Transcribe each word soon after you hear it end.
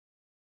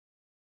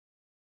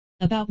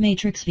About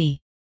Matrix V.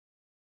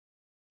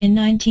 In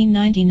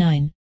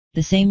 1999,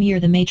 the same year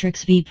the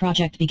Matrix V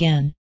project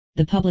began,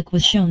 the public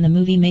was shown the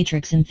movie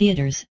Matrix in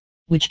theaters,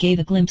 which gave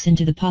a glimpse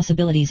into the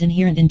possibilities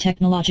inherent in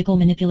technological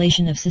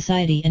manipulation of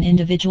society and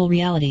individual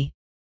reality.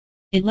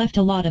 It left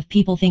a lot of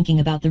people thinking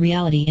about the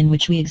reality in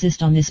which we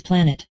exist on this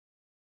planet.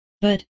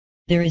 But,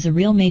 there is a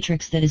real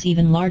matrix that is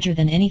even larger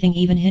than anything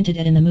even hinted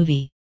at in the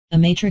movie, a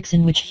matrix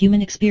in which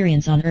human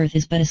experience on Earth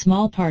is but a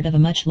small part of a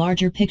much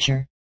larger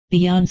picture,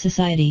 beyond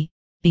society,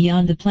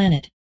 beyond the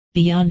planet,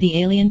 beyond the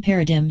alien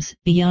paradigms,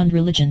 beyond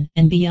religion,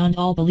 and beyond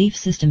all belief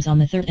systems on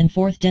the third and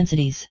fourth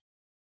densities.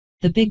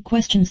 The big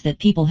questions that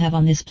people have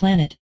on this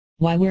planet,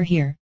 why we're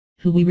here,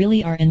 who we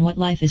really are and what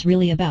life is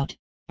really about,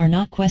 are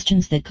not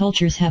questions that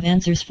cultures have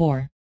answers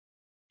for.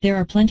 There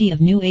are plenty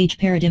of New Age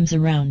paradigms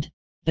around,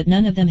 but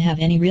none of them have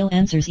any real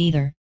answers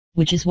either,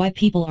 which is why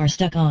people are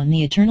stuck on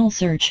the eternal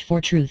search for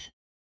truth.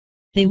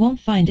 They won't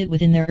find it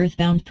within their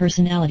earthbound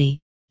personality,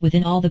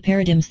 within all the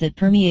paradigms that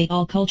permeate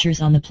all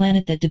cultures on the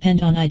planet that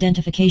depend on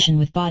identification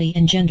with body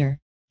and gender,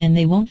 and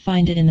they won't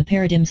find it in the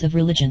paradigms of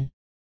religion.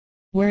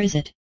 Where is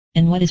it,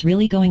 and what is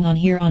really going on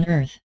here on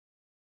Earth?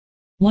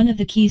 One of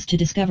the keys to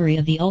discovery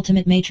of the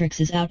ultimate matrix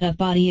is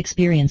out-of-body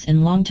experience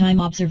and long-time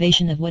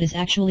observation of what is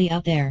actually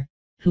out there,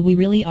 who we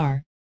really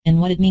are, and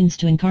what it means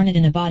to incarnate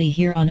in a body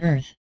here on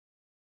Earth.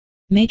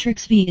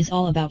 Matrix V is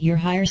all about your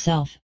higher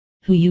self,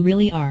 who you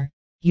really are,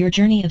 your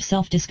journey of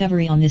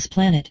self-discovery on this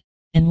planet,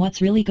 and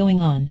what's really going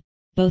on,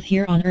 both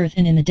here on Earth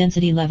and in the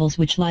density levels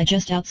which lie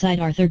just outside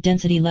our third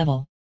density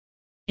level.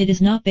 It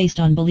is not based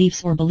on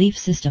beliefs or belief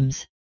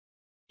systems.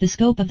 The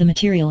scope of the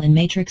material in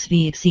Matrix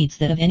V exceeds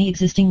that of any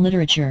existing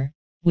literature,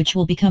 which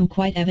will become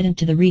quite evident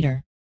to the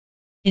reader.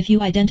 If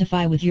you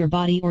identify with your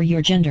body or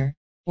your gender,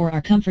 or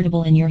are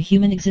comfortable in your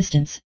human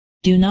existence,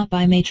 do not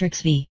buy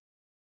Matrix V.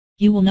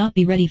 You will not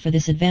be ready for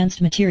this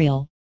advanced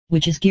material,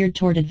 which is geared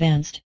toward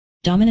advanced,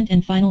 dominant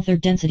and final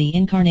third density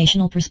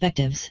incarnational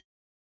perspectives.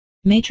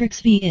 Matrix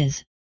V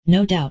is,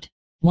 no doubt,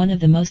 one of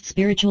the most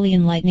spiritually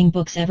enlightening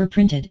books ever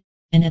printed,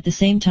 and at the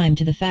same time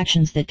to the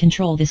factions that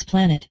control this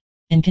planet,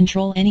 and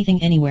control anything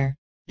anywhere,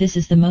 this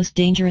is the most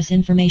dangerous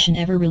information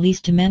ever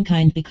released to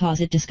mankind because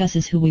it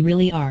discusses who we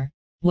really are,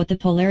 what the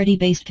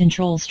polarity-based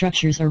control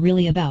structures are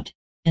really about,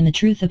 and the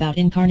truth about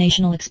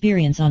incarnational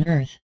experience on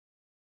Earth.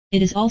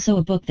 It is also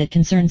a book that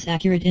concerns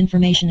accurate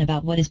information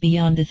about what is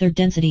beyond the third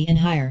density and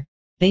higher,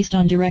 based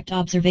on direct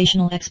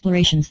observational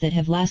explorations that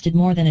have lasted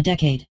more than a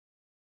decade.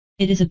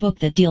 It is a book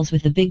that deals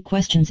with the big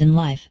questions in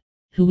life,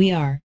 who we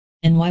are,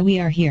 and why we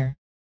are here.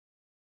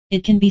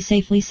 It can be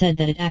safely said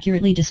that it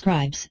accurately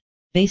describes,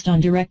 based on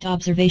direct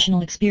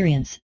observational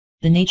experience,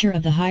 the nature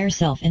of the higher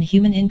self and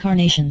human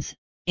incarnations,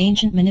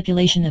 ancient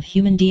manipulation of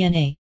human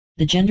DNA,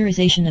 the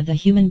genderization of the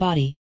human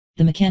body,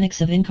 the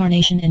mechanics of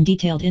incarnation and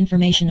detailed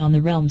information on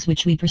the realms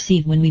which we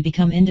perceive when we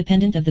become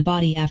independent of the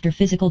body after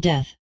physical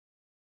death.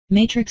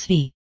 Matrix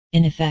V,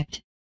 in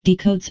effect,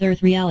 decodes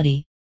Earth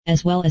reality,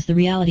 as well as the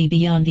reality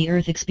beyond the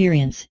Earth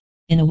experience,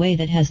 in a way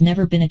that has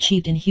never been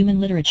achieved in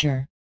human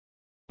literature.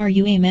 Are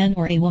you a man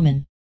or a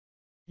woman?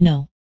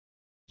 No.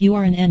 You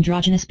are an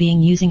androgynous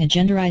being using a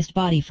genderized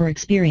body for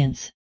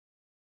experience.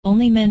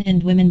 Only men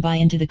and women buy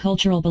into the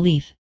cultural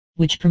belief,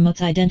 which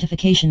promotes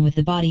identification with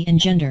the body and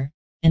gender,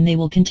 and they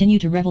will continue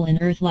to revel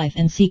in Earth life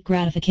and seek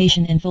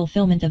gratification and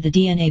fulfillment of the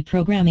DNA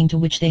programming to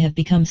which they have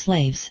become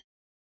slaves.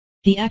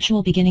 The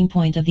actual beginning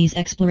point of these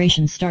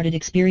explorations started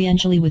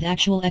experientially with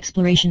actual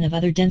exploration of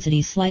other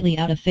densities slightly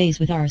out of phase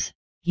with ours,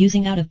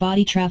 using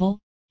out-of-body travel.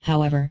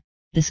 However,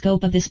 the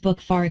scope of this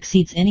book far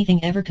exceeds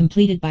anything ever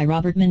completed by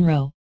Robert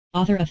Monroe,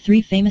 author of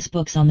 3 famous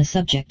books on the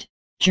subject,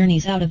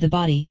 Journeys Out of the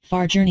Body,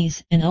 Far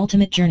Journeys, and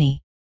Ultimate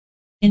Journey.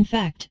 In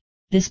fact,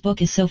 this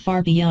book is so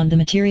far beyond the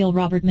material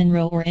Robert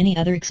Monroe or any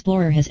other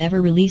explorer has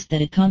ever released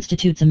that it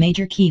constitutes a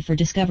major key for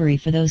discovery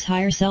for those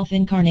higher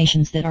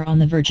self-incarnations that are on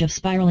the verge of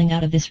spiraling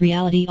out of this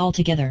reality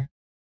altogether.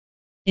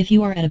 If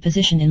you are at a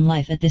position in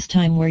life at this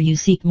time where you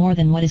seek more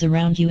than what is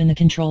around you in the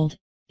controlled,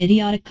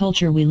 idiotic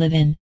culture we live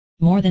in,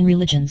 more than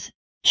religions,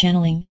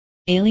 channeling,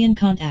 alien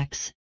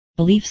contacts,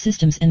 belief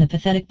systems and the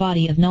pathetic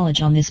body of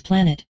knowledge on this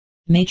planet,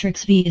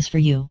 Matrix V is for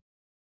you.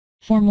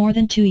 For more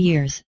than 2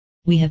 years,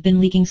 we have been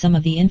leaking some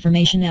of the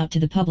information out to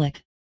the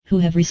public, who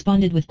have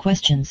responded with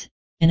questions,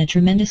 and a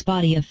tremendous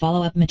body of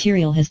follow-up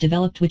material has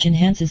developed which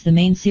enhances the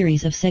main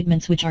series of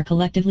segments which are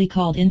collectively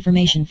called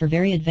Information for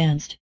Very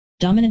Advanced,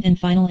 Dominant and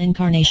Final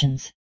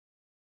Incarnations.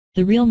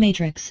 The Real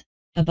Matrix,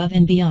 Above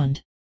and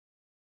Beyond.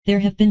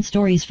 There have been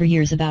stories for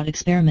years about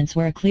experiments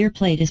where a clear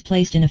plate is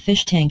placed in a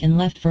fish tank and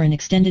left for an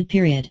extended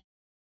period.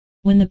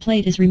 When the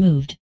plate is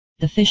removed,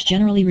 the fish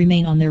generally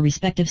remain on their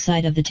respective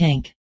side of the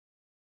tank.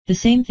 The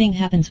same thing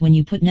happens when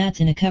you put gnats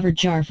in a covered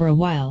jar for a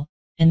while,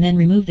 and then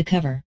remove the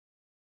cover.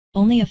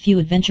 Only a few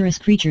adventurous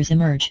creatures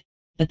emerge,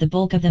 but the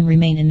bulk of them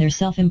remain in their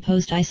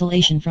self-imposed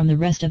isolation from the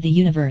rest of the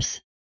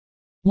universe.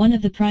 One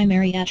of the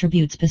primary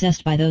attributes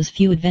possessed by those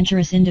few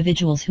adventurous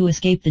individuals who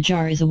escape the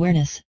jar is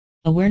awareness,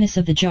 awareness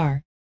of the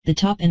jar, the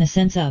top and a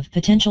sense of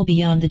potential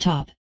beyond the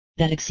top,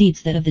 that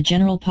exceeds that of the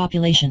general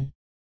population.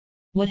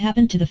 What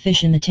happened to the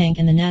fish in the tank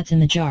and the gnats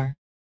in the jar?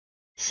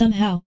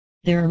 Somehow,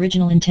 their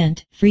original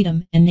intent,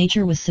 freedom, and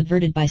nature was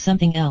subverted by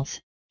something else,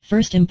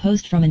 first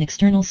imposed from an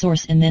external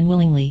source and then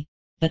willingly,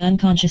 but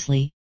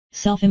unconsciously,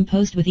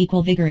 self-imposed with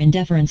equal vigor in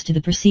deference to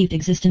the perceived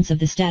existence of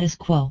the status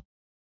quo.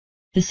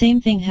 The same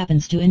thing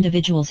happens to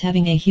individuals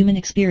having a human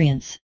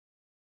experience.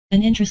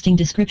 An interesting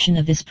description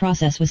of this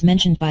process was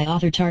mentioned by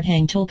author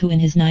Tarthang Tulku in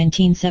his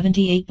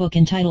 1978 book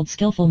entitled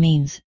Skillful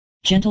Means,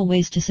 Gentle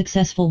Ways to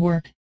Successful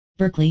Work,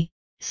 Berkeley,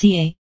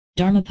 CA,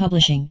 Dharma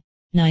Publishing,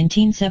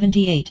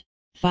 1978,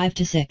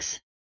 5-6.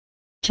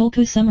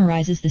 Tulku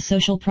summarizes the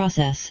social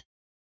process.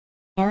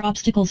 Our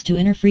obstacles to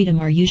inner freedom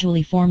are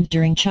usually formed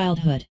during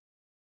childhood.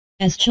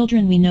 As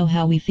children we know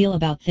how we feel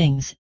about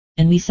things,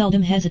 and we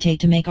seldom hesitate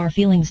to make our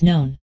feelings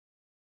known.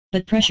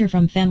 But pressure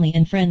from family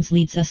and friends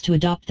leads us to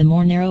adopt the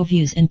more narrow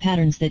views and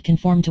patterns that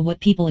conform to what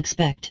people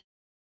expect.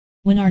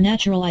 When our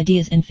natural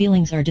ideas and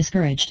feelings are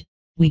discouraged,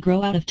 we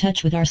grow out of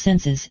touch with our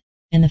senses,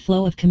 and the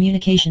flow of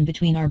communication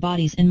between our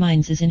bodies and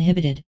minds is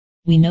inhibited.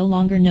 We no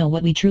longer know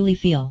what we truly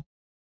feel.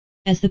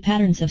 As the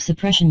patterns of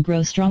suppression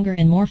grow stronger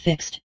and more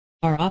fixed,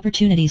 our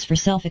opportunities for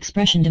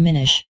self-expression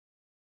diminish.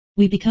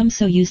 We become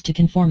so used to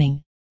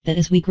conforming, that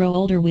as we grow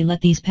older we let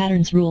these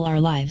patterns rule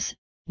our lives.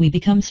 We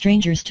become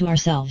strangers to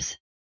ourselves.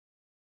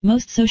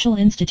 Most social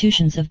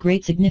institutions of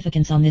great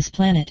significance on this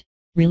planet,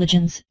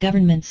 religions,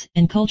 governments,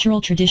 and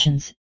cultural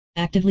traditions,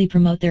 actively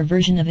promote their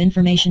version of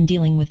information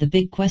dealing with the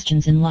big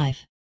questions in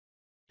life.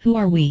 Who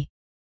are we?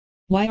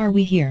 Why are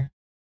we here?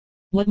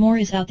 What more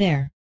is out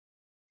there?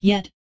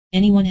 Yet,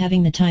 anyone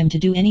having the time to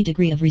do any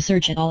degree of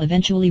research at all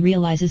eventually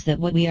realizes that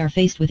what we are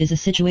faced with is a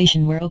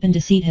situation where open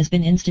deceit has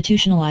been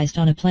institutionalized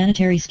on a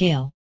planetary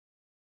scale.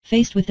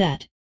 Faced with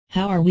that,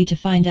 how are we to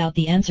find out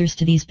the answers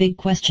to these big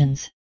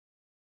questions?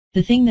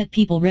 The thing that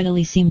people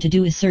readily seem to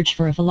do is search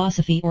for a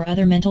philosophy or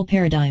other mental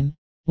paradigm,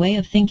 way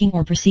of thinking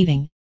or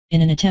perceiving,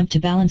 in an attempt to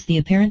balance the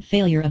apparent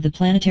failure of the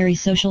planetary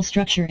social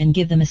structure and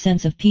give them a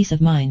sense of peace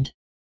of mind.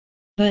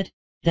 But,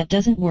 that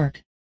doesn't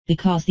work,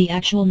 because the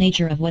actual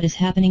nature of what is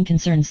happening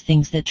concerns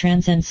things that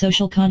transcend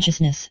social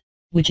consciousness,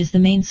 which is the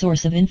main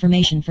source of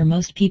information for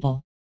most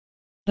people.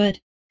 But,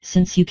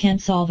 since you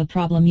can't solve a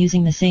problem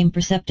using the same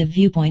perceptive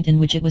viewpoint in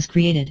which it was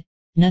created,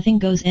 nothing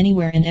goes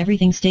anywhere and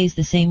everything stays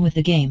the same with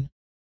the game.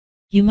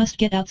 You must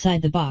get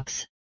outside the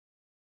box.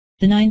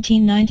 The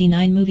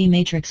 1999 movie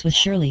Matrix was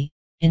surely,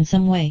 in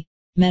some way,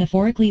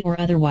 metaphorically or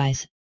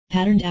otherwise,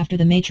 patterned after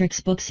the Matrix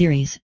book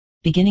series,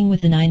 beginning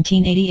with the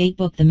 1988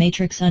 book The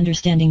Matrix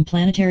Understanding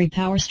Planetary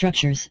Power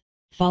Structures,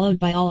 followed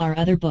by all our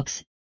other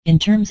books, in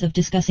terms of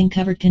discussing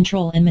covert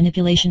control and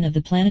manipulation of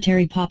the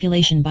planetary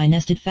population by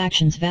nested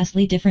factions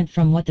vastly different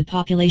from what the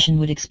population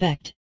would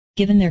expect,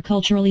 given their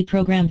culturally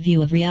programmed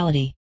view of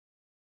reality.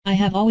 I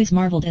have always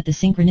marveled at the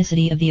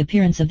synchronicity of the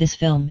appearance of this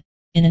film,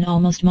 in an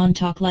almost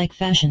Montauk-like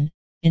fashion,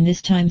 in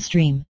this time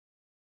stream.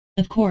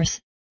 Of course,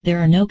 there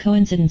are no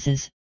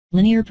coincidences,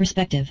 linear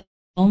perspective,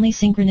 only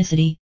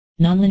synchronicity,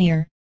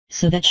 nonlinear,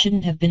 so that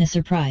shouldn't have been a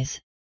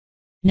surprise.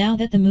 Now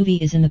that the movie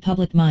is in the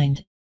public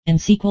mind, and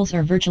sequels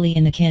are virtually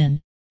in the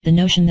can, the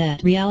notion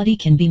that reality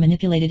can be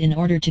manipulated in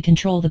order to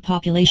control the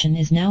population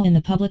is now in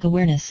the public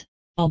awareness,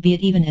 albeit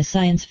even as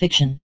science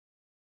fiction.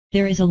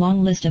 There is a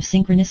long list of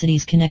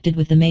synchronicities connected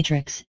with The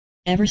Matrix,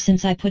 ever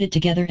since I put it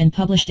together and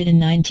published it in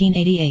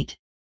 1988.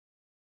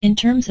 In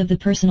terms of the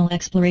personal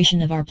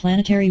exploration of our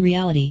planetary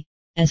reality,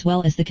 as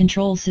well as the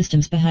control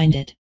systems behind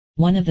it,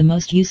 one of the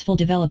most useful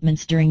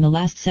developments during the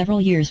last several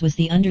years was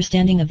the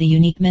understanding of the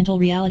unique mental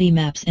reality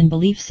maps and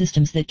belief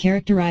systems that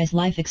characterize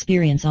life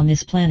experience on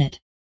this planet.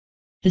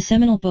 The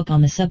seminal book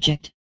on the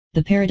subject,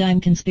 The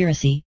Paradigm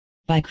Conspiracy,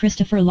 by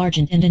Christopher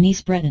Largent and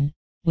Anise Breton,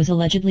 was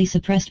allegedly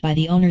suppressed by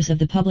the owners of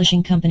the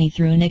publishing company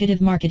through negative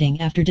marketing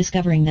after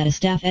discovering that a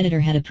staff editor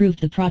had approved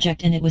the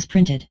project and it was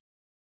printed.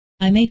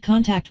 I made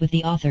contact with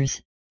the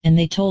authors, and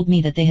they told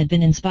me that they had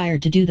been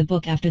inspired to do the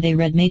book after they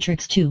read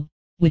Matrix 2,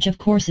 which of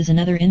course is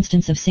another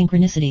instance of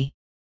synchronicity.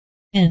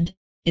 And,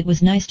 it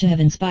was nice to have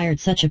inspired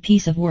such a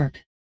piece of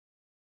work.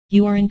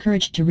 You are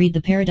encouraged to read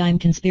The Paradigm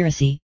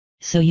Conspiracy,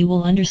 so you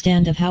will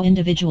understand of how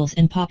individuals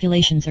and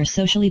populations are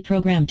socially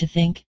programmed to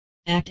think,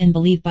 act and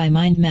believe by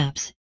mind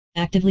maps,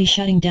 actively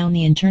shutting down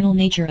the internal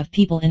nature of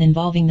people and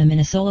involving them in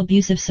a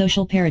soul-abusive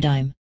social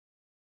paradigm.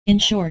 In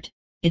short,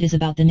 it is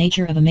about the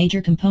nature of a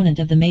major component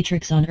of the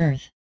Matrix on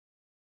Earth.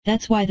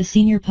 That's why the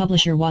senior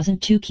publisher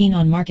wasn't too keen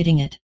on marketing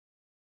it.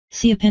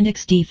 See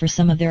Appendix D for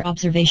some of their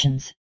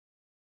observations.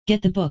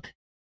 Get the book.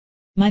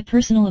 My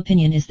personal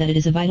opinion is that it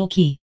is a vital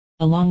key,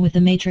 along with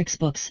the Matrix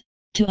books,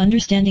 to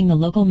understanding the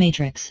local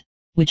matrix,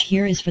 which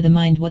here is for the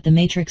mind what the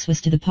Matrix was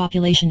to the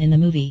population in the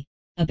movie,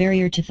 a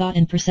barrier to thought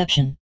and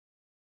perception.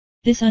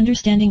 This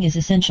understanding is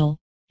essential,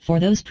 for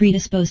those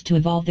predisposed to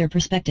evolve their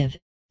perspective,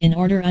 in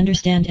order to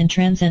understand and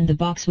transcend the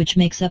box which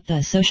makes up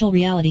the social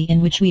reality in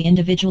which we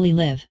individually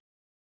live.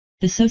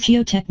 The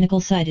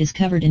socio-technical side is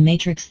covered in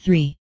Matrix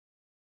 3.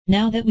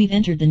 Now that we've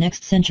entered the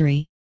next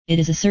century, it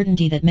is a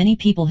certainty that many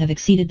people have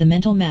exceeded the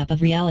mental map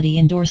of reality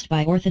endorsed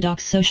by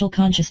orthodox social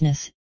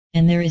consciousness,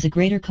 and there is a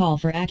greater call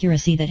for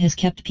accuracy that has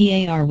kept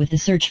par with the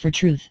search for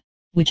truth,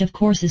 which of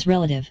course is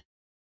relative.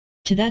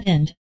 To that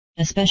end,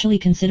 especially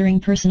considering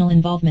personal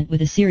involvement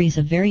with a series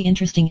of very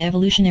interesting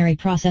evolutionary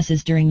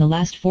processes during the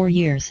last 4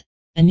 years,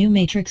 a new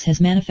matrix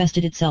has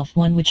manifested itself,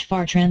 one which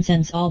far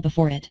transcends all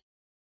before it.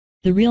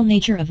 The real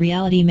nature of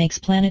reality makes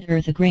planet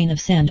Earth a grain of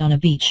sand on a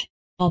beach,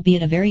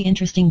 albeit a very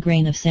interesting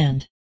grain of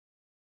sand.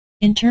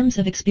 In terms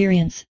of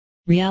experience,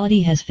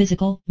 reality has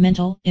physical,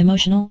 mental,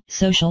 emotional,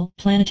 social,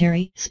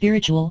 planetary,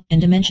 spiritual, and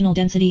dimensional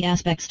density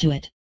aspects to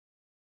it.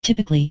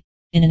 Typically,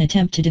 in an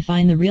attempt to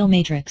define the real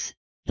matrix,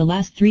 the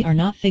last 3 are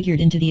not figured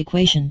into the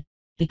equation,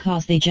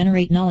 because they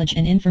generate knowledge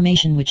and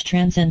information which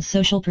transcends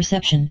social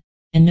perception,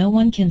 and no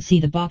one can see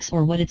the box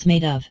or what it's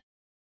made of.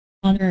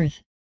 On Earth,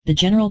 the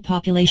general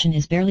population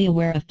is barely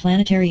aware of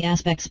planetary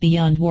aspects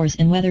beyond wars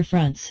and weather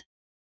fronts.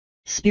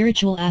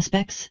 Spiritual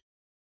aspects?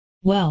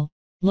 Well,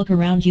 look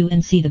around you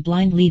and see the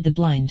blind lead the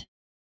blind.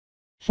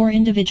 For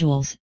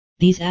individuals,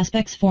 these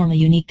aspects form a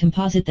unique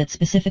composite that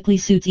specifically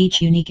suits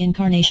each unique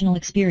incarnational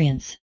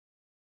experience.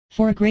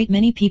 For a great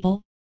many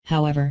people,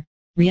 however,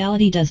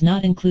 reality does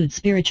not include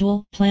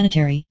spiritual,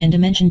 planetary, and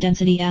dimension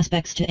density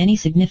aspects to any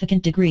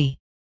significant degree.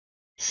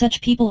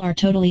 Such people are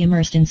totally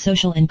immersed in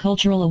social and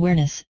cultural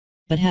awareness,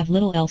 but have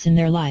little else in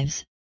their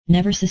lives,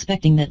 never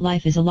suspecting that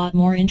life is a lot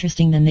more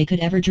interesting than they could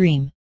ever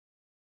dream.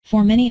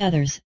 For many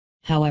others,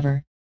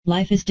 however,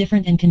 life is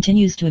different and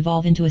continues to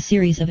evolve into a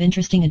series of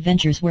interesting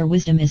adventures where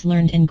wisdom is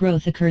learned and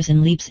growth occurs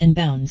in leaps and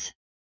bounds.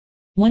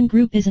 One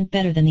group isn't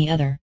better than the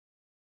other.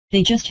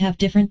 They just have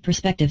different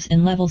perspectives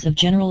and levels of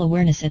general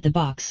awareness at the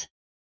box.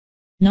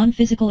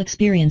 Non-physical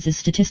experience is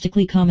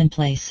statistically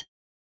commonplace.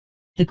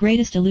 The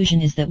greatest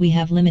illusion is that we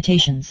have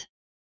limitations.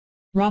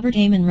 Robert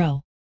A.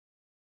 Monroe.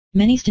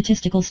 Many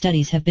statistical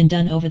studies have been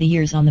done over the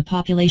years on the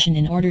population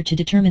in order to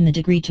determine the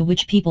degree to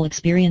which people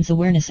experience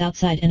awareness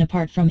outside and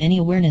apart from any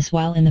awareness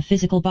while in the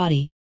physical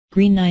body.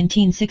 Green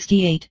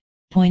 1968,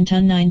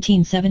 Poynton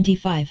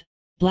 1975,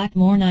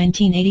 Blackmore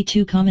 1982,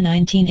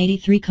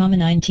 1983,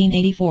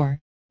 1984,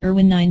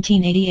 Irwin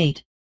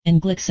 1988, and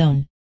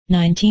Glickstone,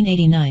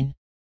 1989.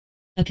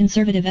 A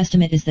conservative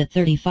estimate is that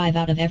 35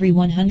 out of every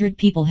 100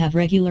 people have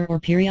regular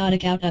or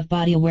periodic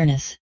out-of-body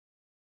awareness.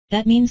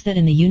 That means that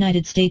in the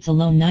United States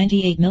alone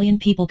 98 million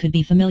people could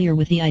be familiar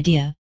with the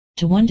idea,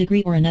 to one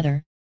degree or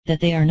another, that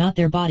they are not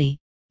their body,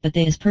 but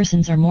they as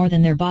persons are more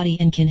than their body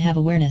and can have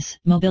awareness,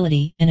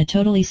 mobility, and a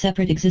totally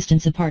separate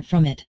existence apart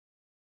from it.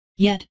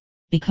 Yet,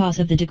 because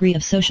of the degree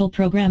of social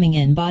programming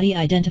in body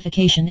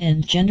identification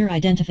and gender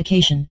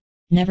identification,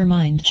 never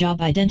mind job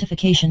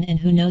identification and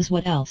who knows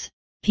what else,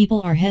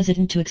 people are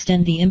hesitant to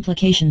extend the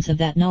implications of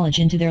that knowledge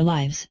into their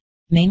lives,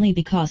 mainly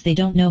because they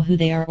don't know who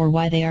they are or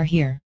why they are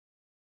here.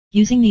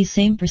 Using these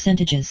same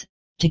percentages,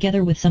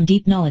 together with some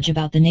deep knowledge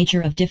about the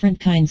nature of different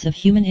kinds of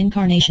human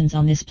incarnations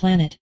on this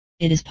planet,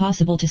 it is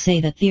possible to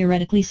say that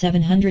theoretically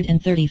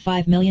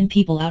 735 million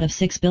people out of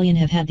 6 billion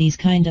have had these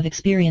kind of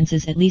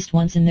experiences at least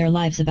once in their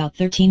lives. About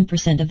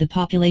 13% of the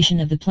population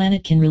of the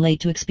planet can relate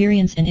to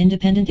experience an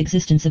independent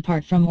existence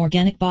apart from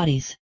organic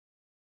bodies.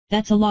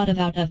 That's a lot of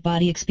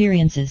out-of-body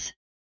experiences.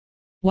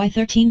 Why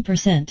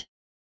 13%?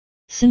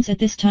 Since at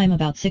this time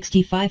about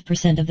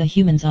 65% of the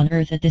humans on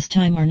Earth at this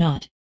time are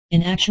not,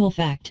 in actual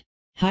fact,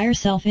 higher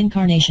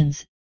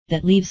self-incarnations,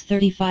 that leaves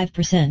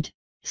 35%,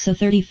 so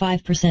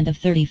 35% of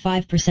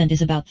 35%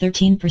 is about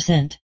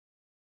 13%.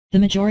 The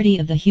majority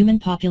of the human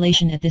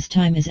population at this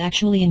time is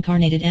actually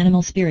incarnated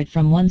animal spirit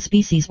from one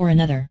species or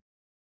another.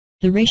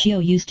 The ratio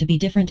used to be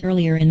different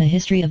earlier in the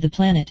history of the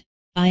planet,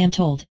 I am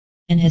told,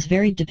 and has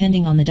varied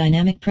depending on the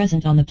dynamic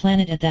present on the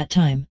planet at that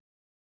time.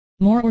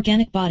 More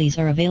organic bodies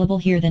are available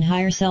here than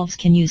higher selves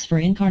can use for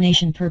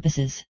incarnation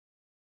purposes.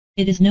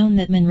 It is known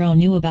that Monroe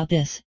knew about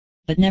this,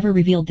 but never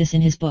revealed this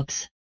in his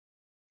books.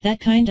 That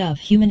kind of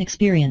human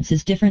experience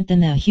is different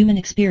than the human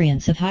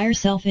experience of higher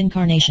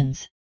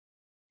self-incarnations.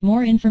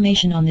 More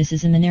information on this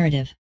is in the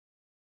narrative.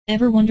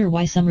 Ever wonder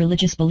why some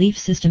religious belief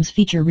systems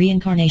feature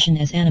reincarnation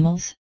as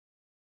animals?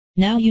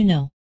 Now you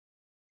know.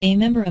 A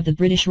member of the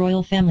British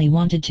royal family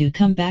wanted to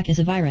come back as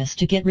a virus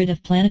to get rid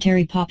of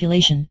planetary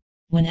population,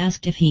 when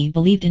asked if he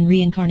believed in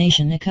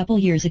reincarnation a couple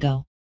years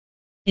ago.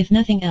 If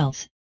nothing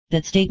else,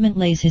 that statement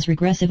lays his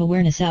regressive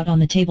awareness out on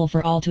the table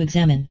for all to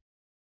examine.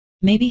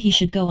 Maybe he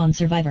should go on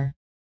Survivor.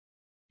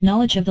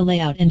 Knowledge of the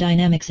layout and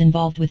dynamics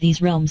involved with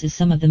these realms is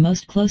some of the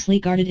most closely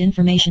guarded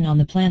information on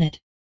the planet,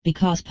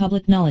 because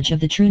public knowledge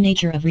of the true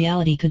nature of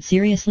reality could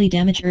seriously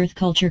damage Earth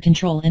culture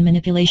control and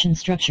manipulation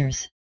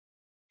structures.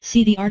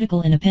 See the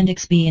article in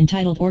Appendix B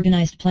entitled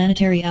Organized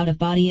Planetary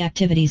Out-of-Body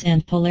Activities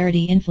and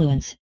Polarity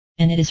Influence,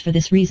 and it is for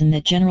this reason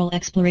that general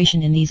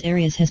exploration in these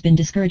areas has been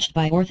discouraged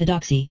by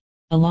orthodoxy,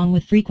 along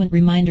with frequent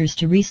reminders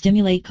to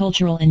re-stimulate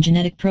cultural and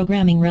genetic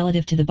programming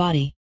relative to the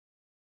body.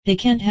 They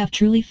can't have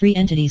truly free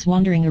entities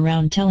wandering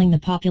around telling the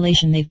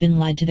population they've been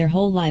lied to their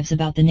whole lives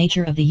about the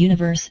nature of the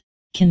universe,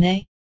 can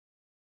they?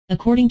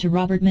 According to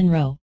Robert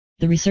Monroe,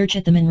 the research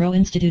at the Monroe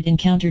Institute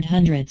encountered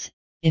hundreds,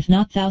 if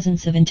not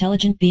thousands of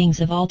intelligent beings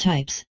of all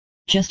types,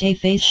 just a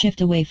phase shift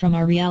away from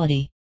our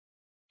reality.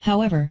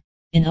 However,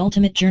 In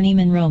Ultimate Journey,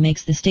 Monroe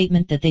makes the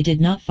statement that they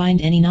did not find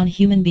any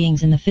non-human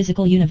beings in the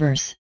physical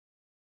universe.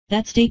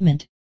 That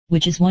statement,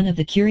 which is one of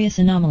the curious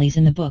anomalies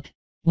in the book,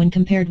 when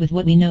compared with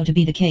what we know to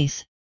be the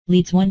case,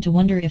 leads one to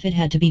wonder if it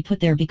had to be put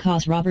there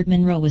because Robert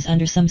Monroe was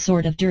under some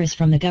sort of duress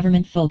from the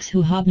government folks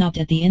who hobnobbed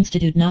at the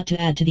Institute not to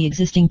add to the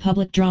existing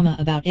public drama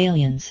about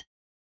aliens.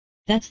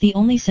 That's the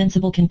only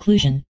sensible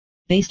conclusion,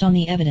 based on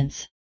the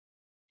evidence.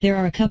 There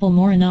are a couple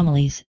more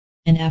anomalies,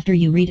 and after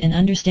you read and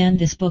understand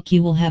this book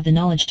you will have the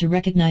knowledge to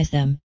recognize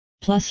them,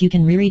 plus you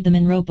can reread the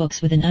Monroe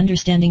books with an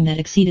understanding that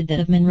exceeded that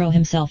of Monroe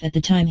himself at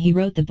the time he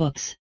wrote the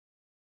books.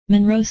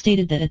 Monroe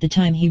stated that at the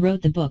time he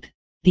wrote the book,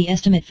 the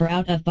estimate for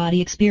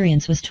out-of-body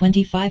experience was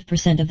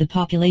 25% of the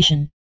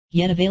population,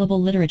 yet available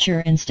literature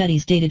and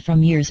studies dated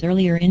from years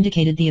earlier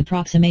indicated the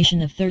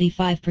approximation of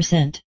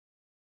 35%.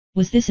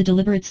 Was this a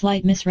deliberate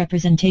slight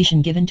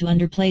misrepresentation given to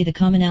underplay the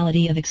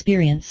commonality of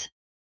experience?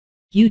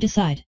 You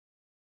decide.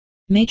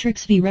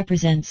 Matrix V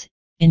represents,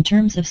 in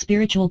terms of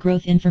spiritual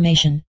growth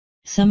information,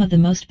 some of the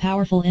most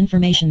powerful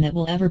information that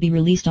will ever be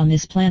released on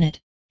this planet,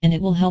 and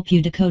it will help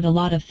you decode a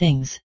lot of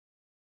things.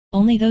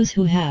 Only those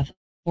who have,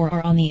 or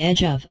are on the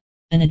edge of,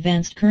 an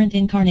advanced current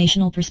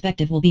incarnational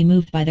perspective will be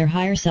moved by their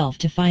higher self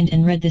to find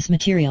and read this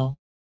material.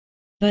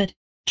 But,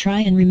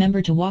 try and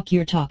remember to walk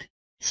your talk,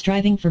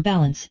 striving for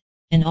balance,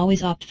 and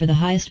always opt for the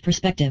highest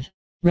perspective,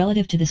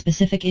 relative to the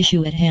specific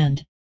issue at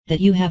hand, that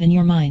you have in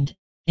your mind,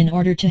 in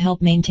order to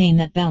help maintain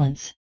that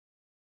balance.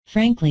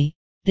 Frankly,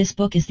 this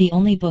book is the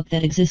only book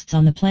that exists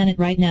on the planet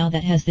right now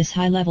that has this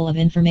high level of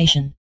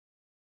information.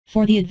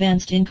 For the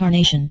advanced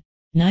incarnation,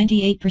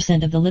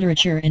 98% of the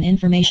literature and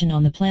information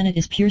on the planet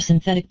is pure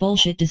synthetic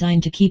bullshit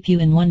designed to keep you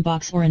in one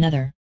box or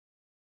another.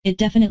 It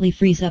definitely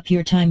frees up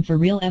your time for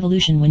real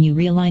evolution when you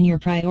realign your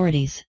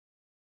priorities.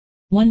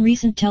 One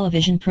recent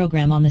television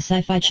program on the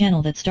Sci-Fi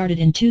Channel that started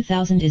in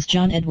 2000 is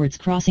John Edwards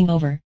Crossing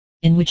Over,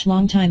 in which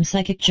longtime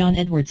psychic John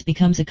Edwards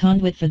becomes a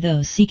conduit for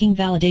those seeking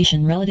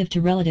validation relative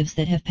to relatives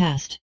that have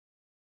passed.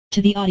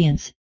 To the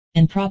audience,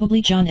 and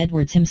probably John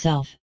Edwards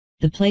himself,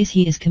 the place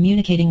he is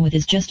communicating with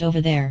is just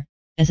over there,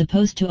 as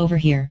opposed to over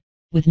here,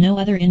 with no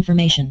other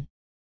information.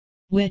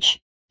 Which,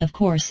 of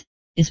course,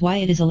 is why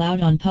it is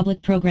allowed on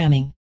public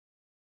programming.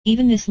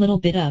 Even this little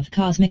bit of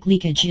cosmic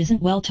leakage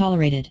isn't well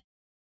tolerated.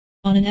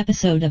 On an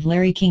episode of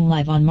Larry King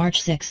Live on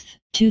March 6,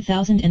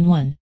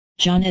 2001,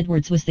 John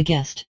Edwards was the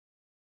guest.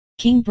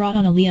 King brought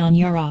on a Leon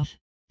Yaroff,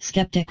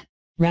 skeptic,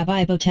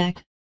 Rabbi Botek,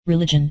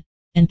 religion,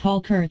 and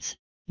Paul Kurtz,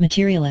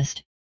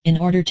 materialist, in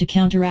order to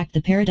counteract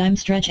the paradigm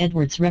stretch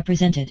Edwards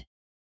represented.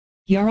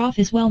 Yaroff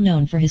is well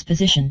known for his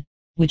position,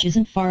 which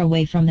isn't far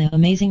away from the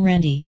amazing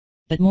Randy,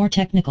 but more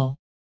technical.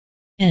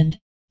 And,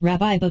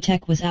 Rabbi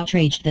Botek was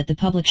outraged that the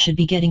public should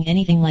be getting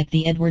anything like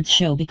the Edwards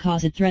show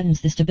because it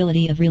threatens the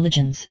stability of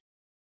religions.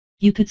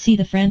 You could see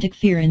the frantic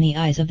fear in the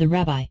eyes of the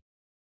rabbi.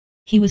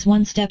 He was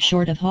one step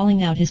short of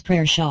hauling out his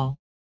prayer shawl.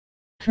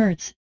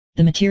 Kurtz,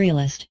 the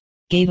materialist,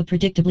 gave a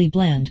predictably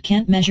bland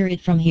 "can't measure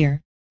it from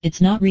here,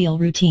 it's not real"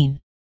 routine.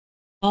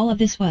 All of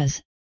this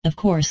was, of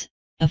course,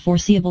 a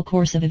foreseeable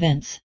course of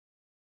events.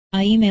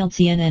 I emailed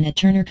CNN at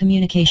Turner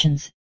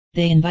Communications,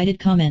 they invited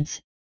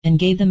comments, and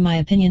gave them my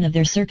opinion of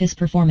their circus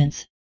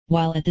performance,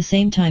 while at the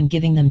same time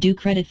giving them due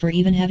credit for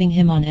even having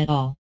him on at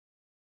all.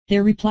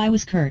 Their reply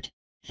was curt: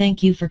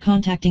 "Thank you for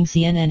contacting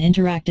CNN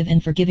Interactive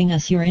and for giving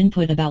us your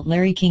input about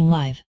Larry King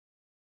Live.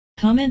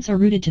 Comments are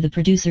routed to the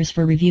producers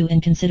for review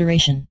and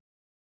consideration."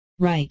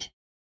 Right.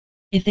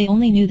 If they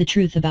only knew the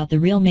truth about the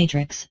real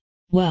Matrix,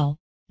 well,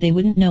 they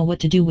wouldn't know what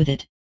to do with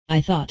it,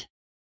 I thought.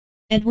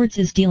 Edwards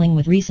is dealing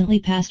with recently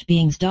passed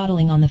beings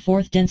dawdling on the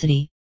fourth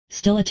density,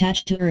 still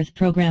attached to Earth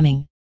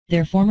programming,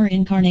 their former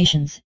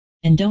incarnations,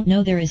 and don't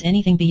know there is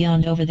anything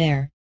beyond over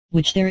there,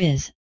 which there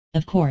is,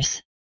 of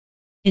course.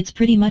 It's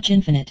pretty much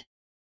infinite.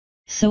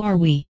 So are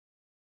we.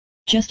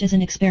 Just as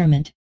an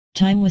experiment,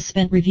 time was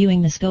spent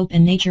reviewing the scope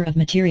and nature of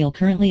material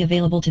currently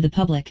available to the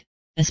public,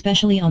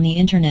 especially on the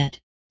internet,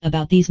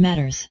 about these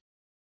matters.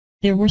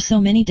 There were so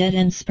many dead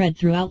ends spread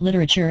throughout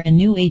literature and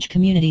New Age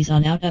communities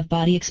on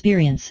out-of-body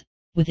experience,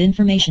 with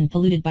information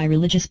polluted by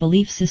religious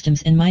belief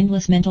systems and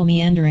mindless mental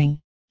meandering,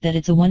 that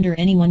it's a wonder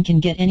anyone can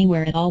get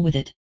anywhere at all with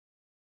it.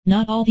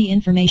 Not all the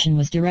information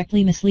was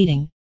directly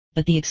misleading,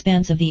 but the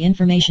expanse of the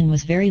information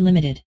was very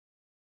limited.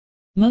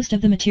 Most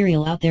of the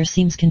material out there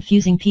seems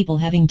confusing people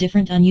having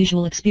different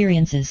unusual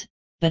experiences,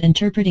 but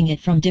interpreting it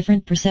from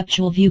different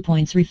perceptual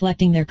viewpoints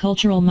reflecting their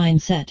cultural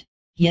mindset,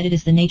 yet it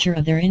is the nature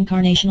of their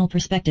incarnational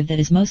perspective that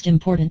is most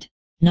important,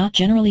 not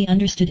generally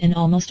understood and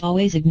almost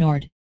always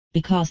ignored,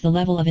 because the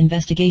level of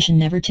investigation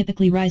never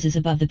typically rises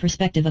above the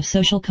perspective of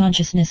social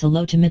consciousness, a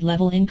low to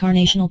mid-level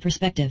incarnational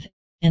perspective,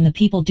 and the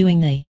people doing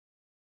the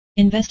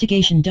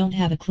investigation don't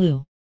have a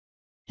clue.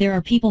 There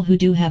are people who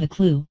do have a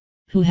clue,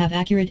 who have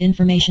accurate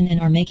information and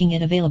are making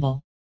it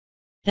available.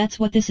 That's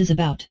what this is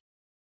about.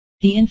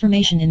 The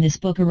information in this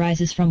book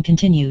arises from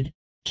continued,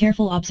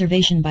 careful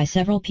observation by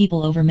several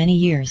people over many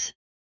years.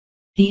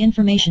 The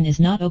information is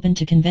not open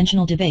to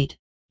conventional debate,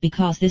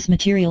 because this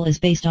material is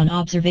based on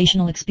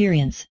observational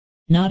experience,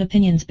 not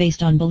opinions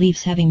based on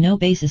beliefs having no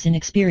basis in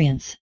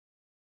experience.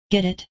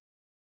 Get it?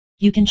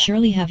 You can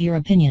surely have your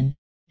opinion,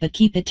 but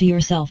keep it to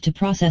yourself to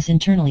process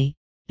internally,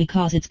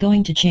 because it's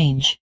going to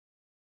change.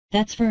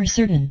 That's for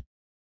certain.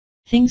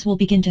 Things will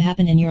begin to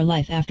happen in your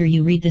life after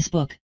you read this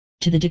book,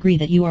 to the degree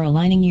that you are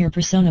aligning your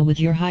persona with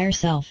your higher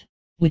self,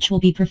 which will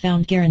be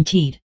profound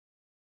guaranteed.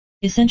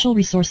 Essential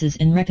resources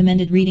and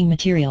recommended reading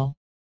material.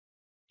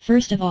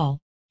 First of all,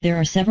 there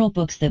are several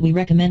books that we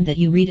recommend that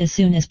you read as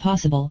soon as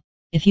possible,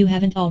 if you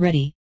haven't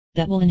already,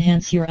 that will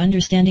enhance your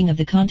understanding of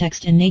the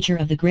context and nature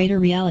of the greater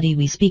reality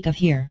we speak of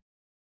here.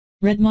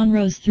 Read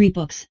Monroe's 3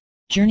 books,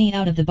 Journey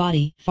Out of the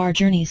Body, Far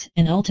Journeys,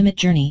 and Ultimate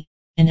Journey,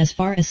 and as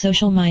far as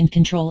social mind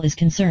control is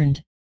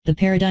concerned, The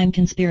Paradigm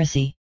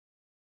Conspiracy.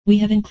 We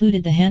have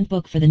included the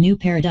handbook for the new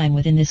paradigm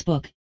within this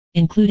book,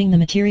 including the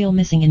material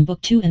missing in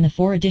Book 2 and the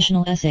 4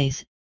 additional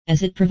essays,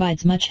 as it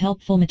provides much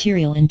helpful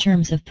material in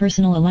terms of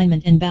personal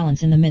alignment and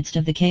balance in the midst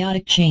of the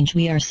chaotic change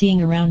we are seeing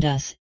around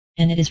us,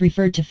 and it is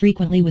referred to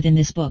frequently within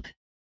this book.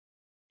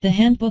 The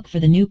handbook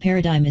for the new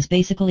paradigm is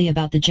basically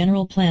about the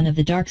general plan of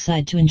the dark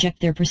side to inject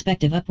their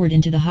perspective upward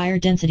into the higher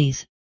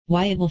densities,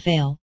 why it will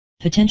fail,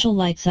 potential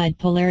light side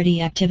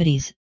polarity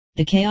activities,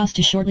 the chaos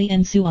to shortly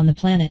ensue on the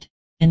planet,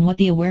 and what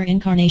the aware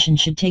incarnation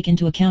should take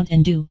into account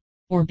and do,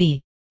 or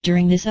be,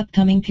 during this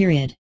upcoming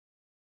period.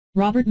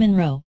 Robert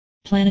Monroe,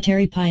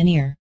 Planetary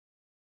Pioneer.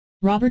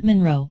 Robert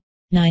Monroe,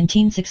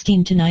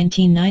 1916 to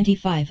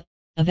 1995,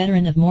 a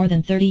veteran of more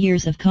than 30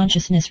 years of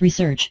consciousness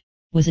research,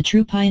 was a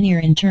true pioneer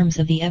in terms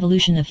of the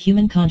evolution of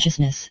human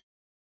consciousness.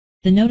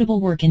 The notable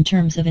work in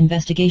terms of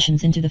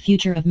investigations into the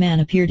future of man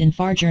appeared in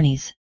Far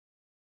Journeys.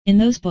 In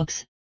those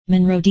books,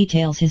 Monroe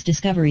details his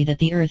discovery that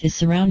the Earth is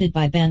surrounded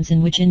by bands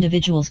in which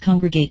individuals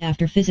congregate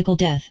after physical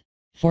death,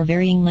 for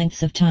varying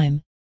lengths of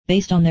time,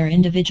 based on their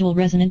individual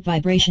resonant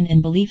vibration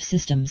and belief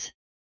systems.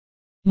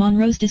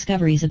 Monroe's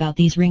discoveries about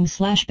these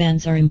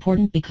rings/bands are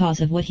important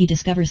because of what he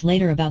discovers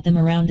later about them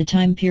around the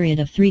time period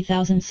of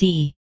 3000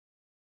 CE.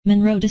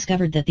 Monroe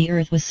discovered that the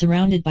Earth was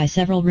surrounded by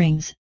several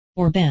rings,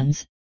 or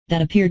bands,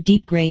 that appeared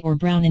deep gray or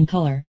brown in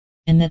color,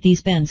 and that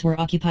these bands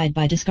were occupied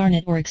by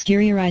discarnate or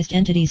exteriorized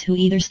entities who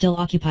either still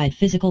occupied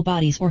physical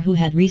bodies or who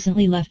had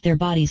recently left their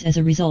bodies as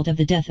a result of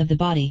the death of the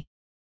body.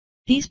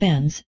 These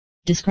bands,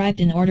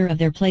 described in order of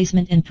their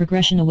placement and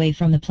progression away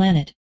from the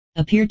planet,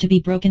 appeared to be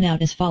broken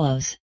out as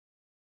follows.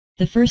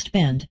 The first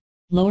band,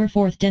 lower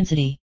 4th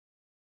density.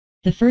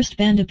 The first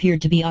band appeared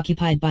to be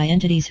occupied by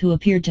entities who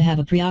appeared to have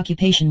a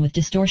preoccupation with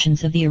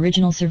distortions of the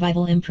original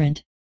survival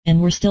imprint,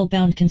 and were still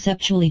bound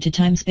conceptually to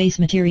time-space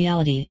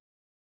materiality.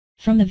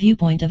 From the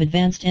viewpoint of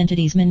advanced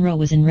entities Monroe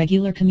was in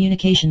regular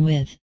communication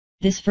with,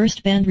 this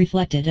first band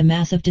reflected a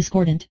mass of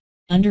discordant,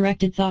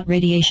 undirected thought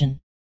radiation.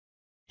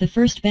 The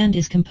first band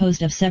is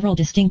composed of several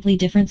distinctly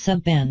different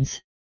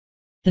sub-bands.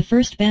 The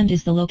first band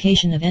is the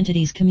location of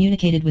entities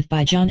communicated with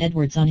by John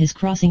Edwards on his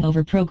crossing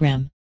over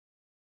program.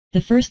 The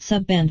first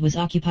sub-band was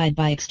occupied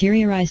by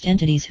exteriorized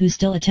entities who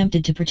still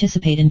attempted to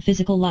participate in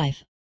physical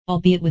life,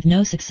 albeit with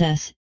no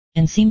success,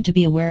 and seemed to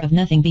be aware of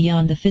nothing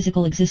beyond the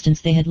physical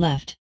existence they had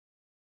left.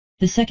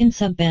 The second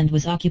sub-band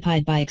was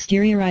occupied by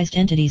exteriorized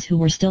entities who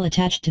were still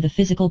attached to the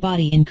physical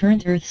body in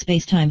current Earth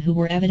space-time who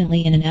were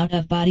evidently in an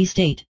out-of-body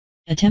state,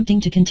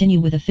 attempting to continue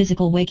with a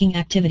physical waking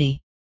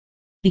activity.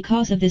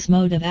 Because of this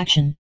mode of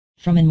action,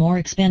 from a more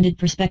expanded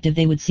perspective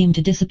they would seem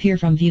to disappear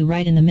from view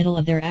right in the middle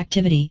of their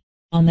activity,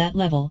 on that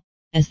level,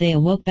 as they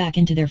awoke back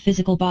into their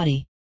physical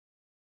body.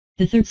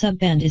 The third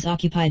sub-band is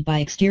occupied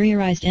by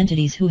exteriorized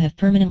entities who have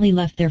permanently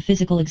left their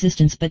physical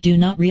existence but do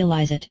not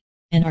realize it,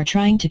 and are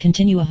trying to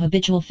continue a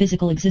habitual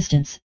physical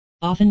existence,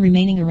 often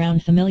remaining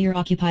around familiar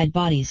occupied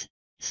bodies,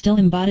 still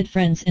embodied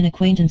friends and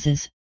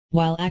acquaintances,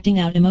 while acting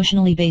out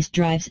emotionally based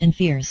drives and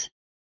fears.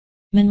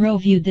 Monroe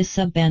viewed this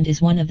sub-band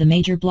as one of the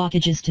major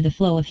blockages to the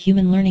flow of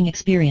human learning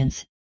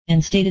experience,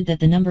 and stated that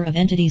the number of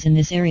entities in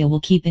this area will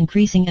keep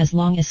increasing as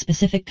long as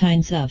specific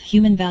kinds of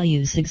human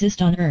values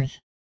exist on Earth.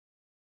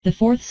 The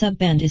fourth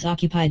sub-band is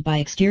occupied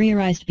by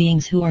exteriorized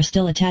beings who are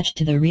still attached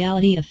to the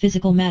reality of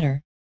physical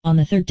matter, on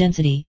the third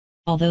density,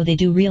 although they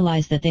do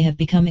realize that they have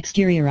become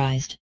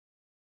exteriorized.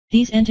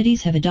 These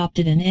entities have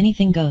adopted an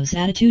anything-goes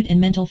attitude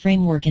and mental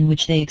framework in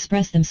which they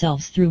express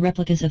themselves through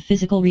replicas of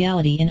physical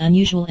reality in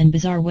unusual and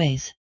bizarre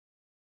ways.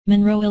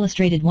 Monroe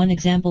illustrated one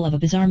example of a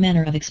bizarre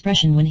manner of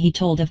expression when he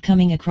told of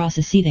coming across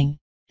a seething,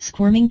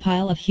 squirming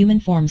pile of human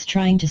forms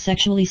trying to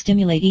sexually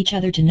stimulate each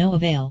other to no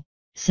avail,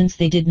 since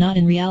they did not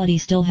in reality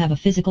still have a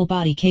physical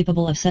body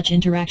capable of such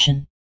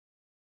interaction.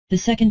 The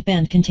second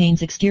band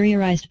contains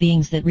exteriorized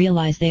beings that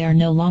realize they are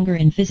no longer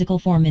in physical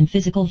form in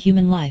physical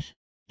human life,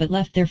 but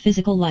left their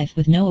physical life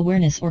with no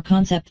awareness or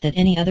concept that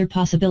any other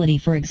possibility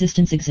for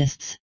existence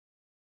exists.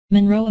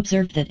 Monroe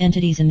observed that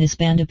entities in this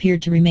band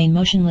appeared to remain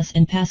motionless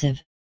and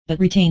passive, but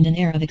retained an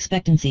air of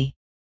expectancy.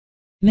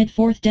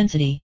 Mid-fourth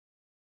density.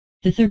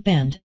 The third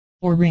band,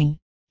 or ring,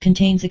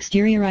 contains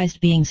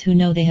exteriorized beings who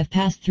know they have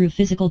passed through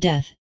physical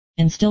death,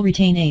 and still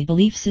retain a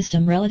belief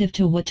system relative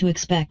to what to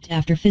expect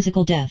after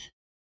physical death.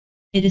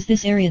 It is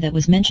this area that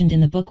was mentioned in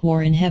the book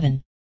War in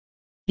Heaven.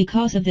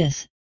 Because of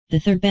this, the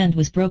third band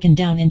was broken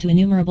down into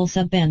innumerable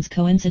sub-bands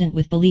coincident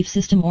with belief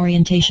system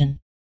orientation.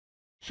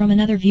 From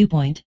another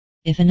viewpoint,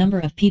 if a number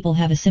of people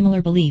have a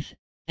similar belief,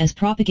 as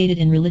propagated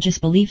in religious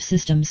belief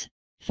systems,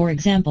 for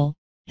example,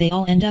 they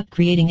all end up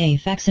creating a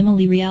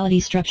facsimile reality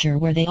structure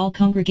where they all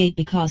congregate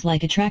because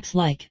like attracts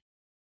like.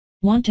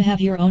 Want to have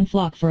your own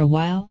flock for a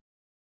while?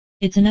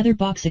 It's another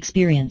box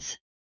experience.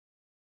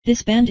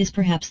 This band is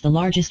perhaps the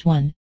largest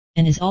one,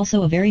 and is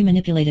also a very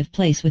manipulative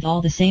place with all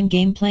the same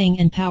game playing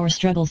and power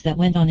struggles that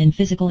went on in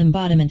physical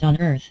embodiment on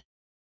Earth.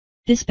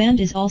 This band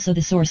is also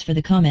the source for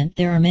the comment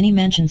there are many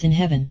mansions in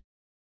heaven.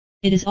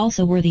 It is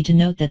also worthy to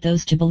note that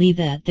those to believe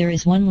that there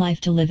is one life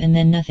to live and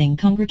then nothing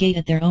congregate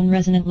at their own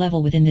resonant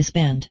level within this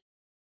band.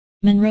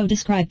 Monroe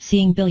described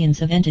seeing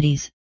billions of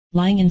entities,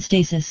 lying in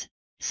stasis,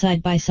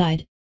 side by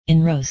side,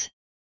 in rows.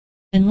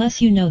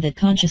 Unless you know that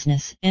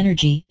consciousness,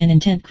 energy, and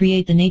intent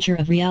create the nature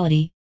of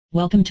reality,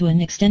 welcome to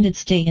an extended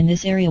stay in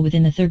this area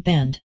within the third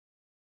band.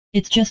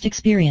 It's just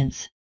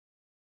experience.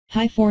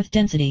 High fourth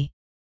density.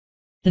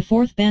 The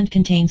fourth band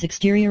contains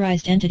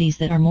exteriorized entities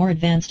that are more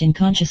advanced in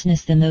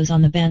consciousness than those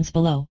on the bands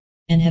below,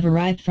 and have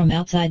arrived from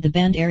outside the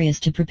band areas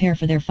to prepare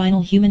for their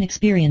final human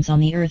experience on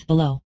the Earth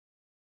below.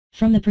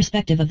 From the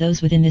perspective of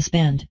those within this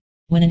band,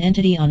 when an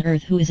entity on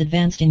Earth who is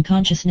advanced in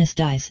consciousness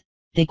dies,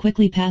 they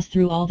quickly pass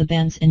through all the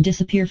bands and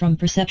disappear from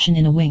perception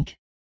in a wink.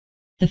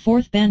 The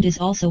fourth band is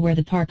also where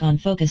the park on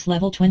focus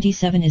level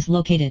 27 is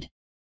located.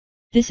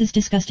 This is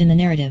discussed in the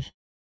narrative.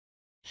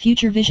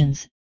 Future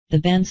visions, the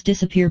bands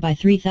disappear by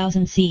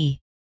 3000 CE.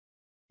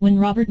 When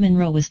Robert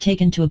Monroe was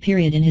taken to a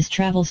period in his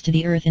travels to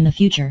the Earth in the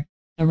future,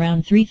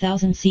 around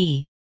 3000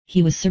 CE,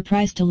 he was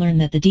surprised to learn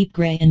that the deep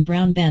gray and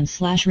brown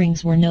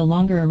bands/rings were no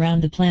longer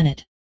around the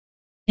planet.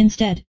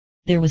 Instead,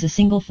 there was a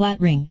single flat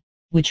ring,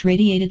 which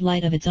radiated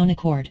light of its own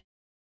accord.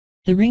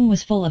 The ring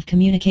was full of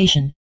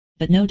communication,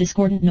 but no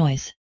discordant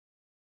noise.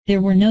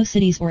 There were no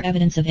cities or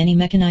evidence of any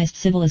mechanized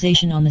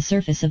civilization on the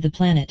surface of the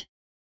planet.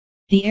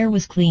 The air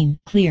was clean,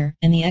 clear,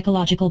 and the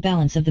ecological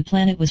balance of the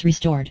planet was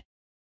restored.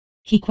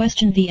 He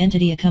questioned the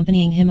entity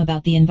accompanying him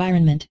about the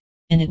environment,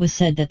 and it was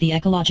said that the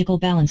ecological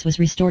balance was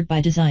restored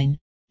by design,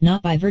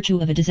 not by virtue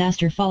of a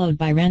disaster followed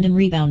by random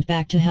rebound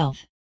back to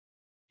health.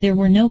 There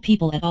were no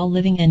people at all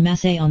living en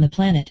masse on the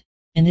planet,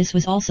 and this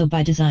was also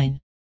by design.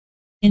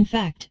 In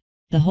fact,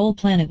 the whole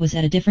planet was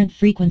at a different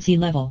frequency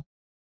level.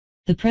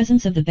 The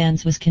presence of the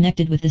bands was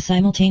connected with the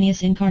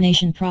simultaneous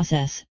incarnation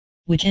process,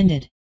 which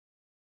ended.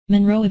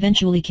 Monroe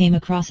eventually came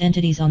across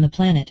entities on the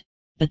planet,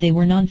 but they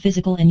were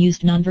non-physical and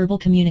used nonverbal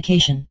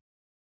communication.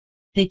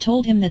 They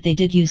told him that they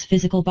did use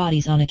physical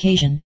bodies on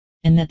occasion,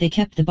 and that they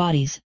kept the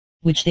bodies,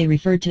 which they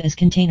referred to as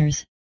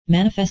containers,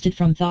 manifested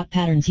from thought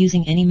patterns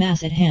using any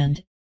mass at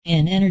hand,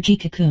 and energy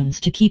cocoons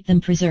to keep them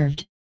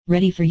preserved,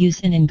 ready for use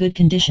and in good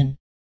condition.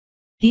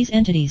 These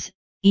entities,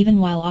 even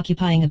while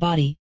occupying a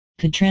body,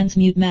 could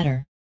transmute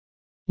matter.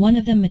 One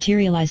of them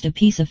materialized a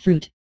piece of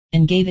fruit,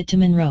 and gave it to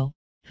Monroe,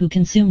 who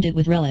consumed it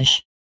with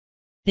relish.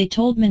 They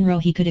told Monroe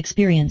he could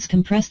experience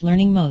compressed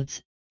learning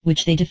modes,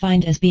 which they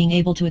defined as being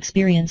able to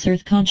experience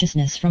Earth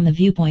consciousness from the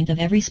viewpoint of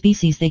every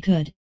species they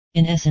could,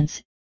 in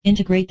essence,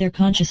 integrate their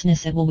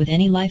consciousness at will with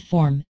any life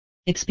form,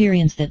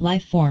 experience that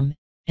life form,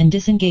 and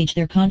disengage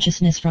their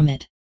consciousness from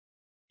it.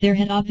 There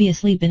had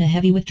obviously been a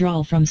heavy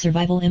withdrawal from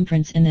survival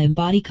imprints in the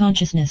embodied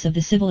consciousness of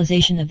the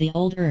civilization of the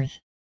old Earth.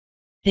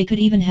 They could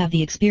even have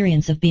the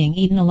experience of being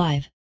eaten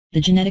alive,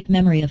 the genetic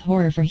memory of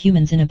horror for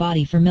humans in a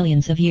body for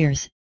millions of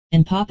years,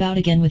 and pop out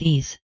again with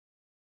ease.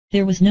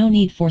 There was no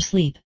need for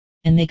sleep,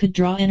 and they could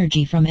draw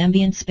energy from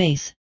ambient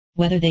space,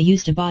 whether they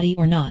used a body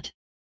or not.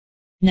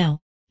 Now,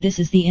 this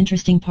is the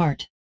interesting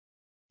part.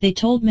 They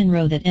told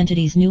Monroe that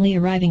entities newly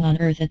arriving on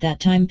Earth at that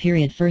time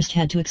period first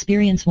had to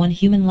experience one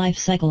human life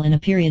cycle in a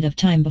period of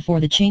time before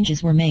the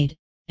changes were made,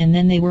 and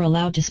then they were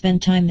allowed to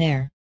spend time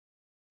there.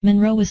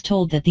 Monroe was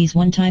told that these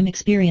one-time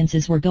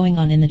experiences were going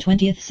on in the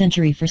 20th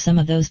century for some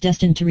of those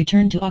destined to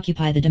return to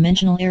occupy the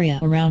dimensional area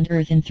around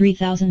Earth in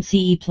 3000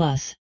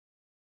 CE+.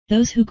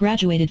 Those who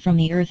graduated from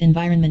the Earth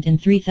environment in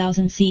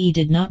 3000 CE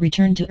did not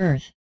return to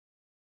Earth.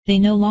 They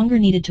no longer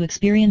needed to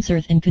experience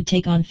Earth and could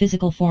take on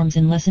physical forms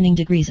in lessening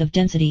degrees of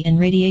density and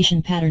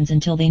radiation patterns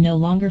until they no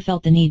longer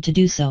felt the need to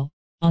do so,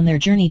 on their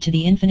journey to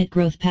the infinite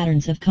growth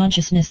patterns of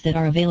consciousness that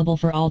are available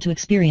for all to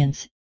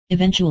experience,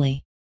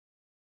 eventually.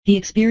 The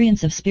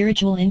experience of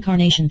spiritual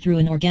incarnation through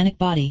an organic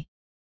body.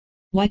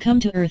 Why come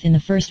to Earth in the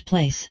first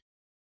place?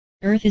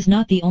 Earth is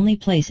not the only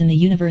place in the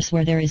universe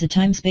where there is a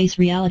time-space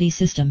reality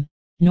system,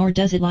 nor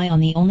does it lie on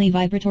the only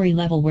vibratory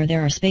level where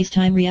there are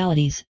space-time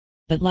realities,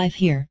 but life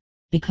here,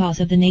 because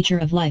of the nature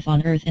of life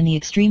on Earth and the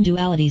extreme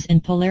dualities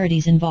and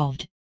polarities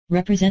involved,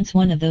 represents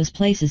one of those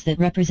places that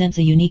represents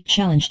a unique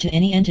challenge to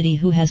any entity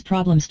who has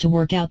problems to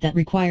work out that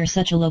require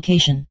such a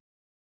location.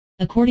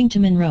 According to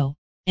Monroe,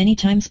 any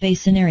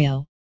time-space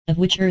scenario, of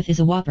which Earth is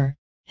a whopper,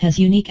 has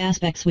unique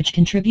aspects which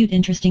contribute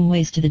interesting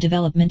ways to the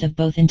development of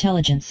both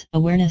intelligence,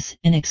 awareness,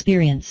 and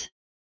experience.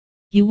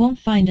 You won't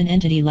find an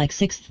entity like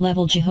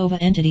 6th-level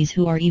Jehovah entities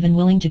who are even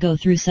willing to go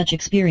through such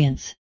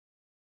experience.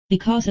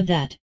 Because of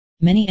that,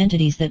 many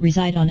entities that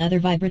reside on other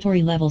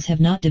vibratory levels have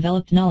not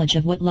developed knowledge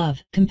of what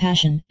love,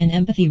 compassion, and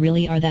empathy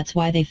really are. That's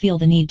why they feel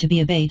the need to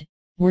be obeyed,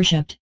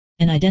 worshipped,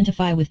 and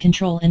identify with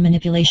control and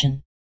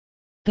manipulation.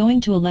 Going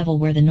to a level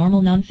where the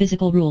normal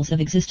non-physical rules of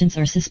existence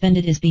are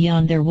suspended is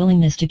beyond their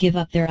willingness to give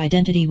up their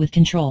identity with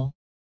control.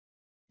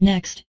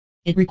 Next,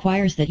 it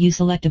requires that you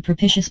select a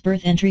propitious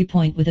birth entry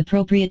point with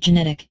appropriate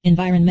genetic,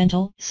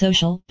 environmental,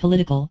 social,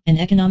 political, and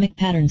economic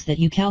patterns that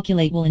you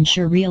calculate will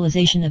ensure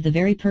realization of the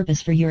very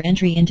purpose for your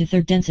entry into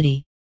third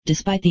density,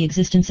 despite the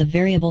existence of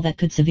variable that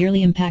could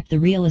severely impact the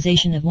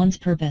realization of one's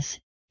purpose,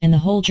 and the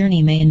whole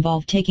journey may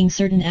involve taking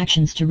certain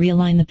actions to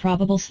realign the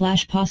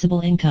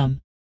probable/possible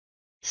income.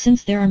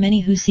 Since there are many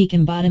who seek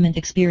embodiment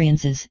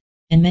experiences,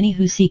 and many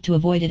who seek to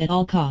avoid it at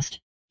all cost,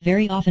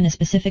 very often a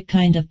specific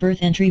kind of birth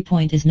entry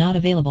point is not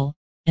available,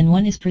 and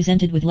one is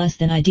presented with less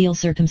than ideal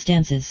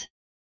circumstances.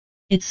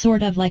 It's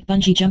sort of like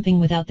bungee jumping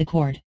without the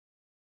cord.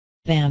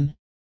 Bam!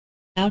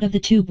 Out of the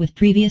tube with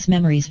previous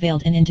memories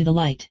veiled and into the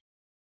light.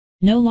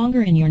 No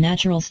longer in your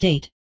natural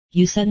state,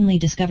 you suddenly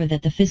discover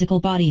that the physical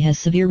body has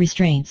severe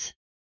restraints.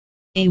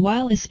 A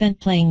while is spent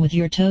playing with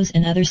your toes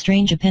and other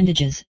strange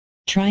appendages,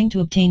 trying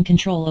to obtain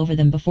control over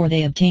them before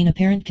they obtain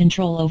apparent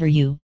control over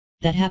you.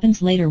 That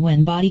happens later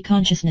when body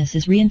consciousness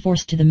is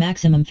reinforced to the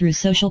maximum through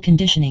social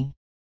conditioning.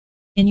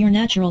 In your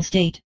natural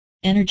state,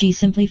 energy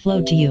simply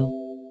flowed to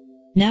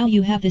you. Now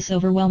you have this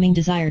overwhelming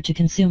desire to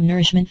consume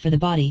nourishment for the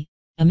body,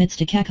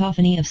 amidst a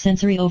cacophony of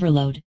sensory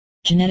overload,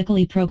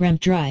 genetically programmed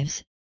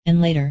drives,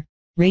 and later,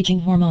 raging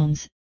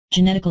hormones,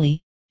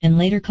 genetically, and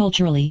later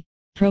culturally,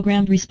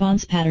 programmed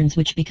response patterns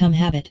which become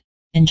habit,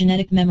 and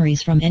genetic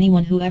memories from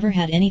anyone who ever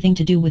had anything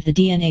to do with the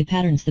DNA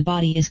patterns the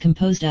body is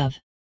composed of.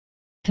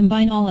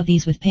 Combine all of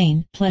these with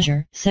pain,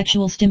 pleasure,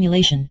 sexual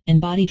stimulation, and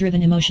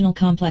body-driven emotional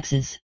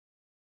complexes.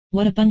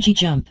 What a bungee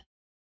jump!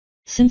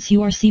 Since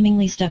you are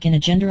seemingly stuck in a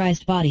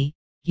genderized body,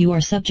 you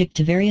are subject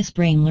to various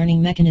brain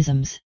learning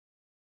mechanisms.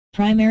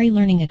 Primary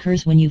learning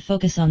occurs when you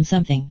focus on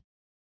something.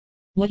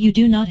 What you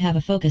do not have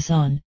a focus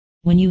on,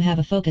 when you have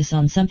a focus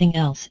on something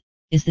else,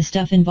 is the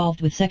stuff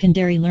involved with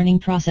secondary learning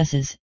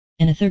processes,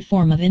 and a third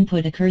form of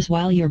input occurs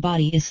while your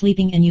body is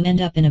sleeping and you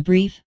end up in a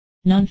brief,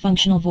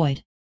 non-functional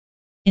void.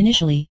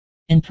 Initially,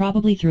 and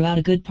probably throughout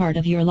a good part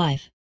of your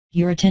life,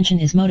 your attention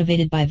is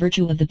motivated by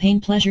virtue of the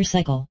pain-pleasure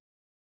cycle.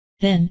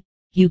 Then,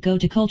 you go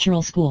to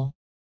cultural school.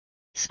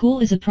 School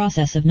is a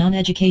process of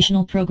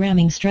non-educational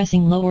programming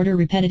stressing low-order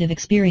repetitive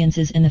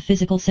experiences in the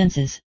physical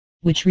senses,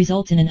 which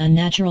results in an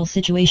unnatural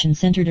situation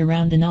centered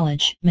around the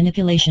knowledge,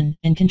 manipulation,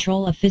 and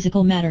control of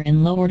physical matter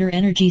and low-order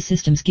energy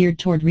systems geared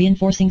toward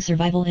reinforcing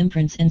survival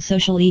imprints and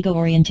social ego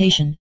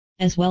orientation,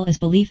 as well as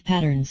belief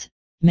patterns,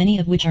 many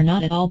of which are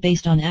not at all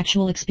based on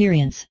actual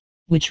experience,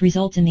 which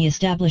results in the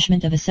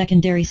establishment of a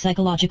secondary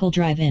psychological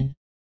drive in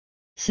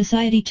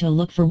society to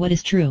look for what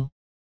is true.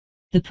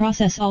 The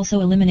process also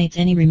eliminates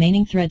any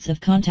remaining threads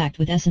of contact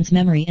with essence,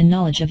 memory, and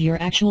knowledge of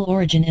your actual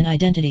origin and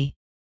identity.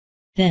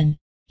 Then,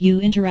 you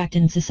interact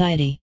in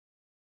society.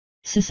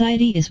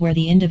 Society is where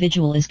the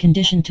individual is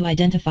conditioned to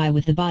identify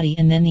with the body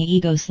and then the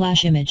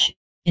ego/image,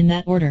 in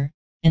that order,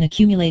 and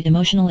accumulate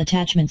emotional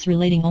attachments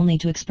relating only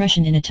to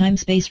expression in a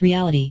time-space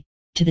reality,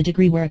 to the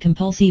degree where a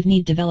compulsive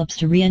need develops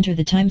to re-enter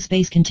the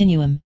time-space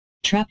continuum,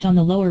 trapped on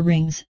the lower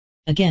rings,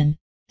 again,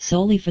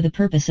 solely for the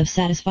purpose of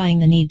satisfying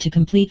the need to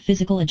complete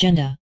physical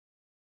agenda.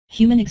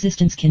 Human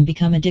existence can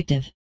become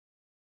addictive.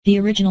 The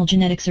original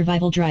genetic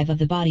survival drive of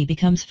the body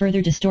becomes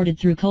further distorted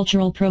through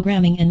cultural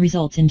programming and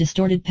results in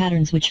distorted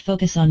patterns which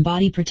focus on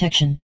body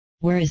protection.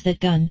 Where is that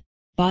gun?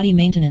 Body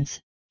maintenance.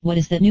 What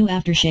is that new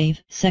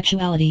aftershave?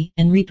 Sexuality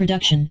and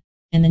reproduction,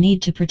 and the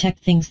need to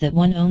protect things that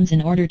one owns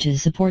in order to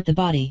support the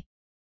body.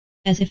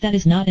 As if that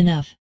is not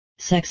enough,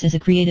 sex as a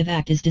creative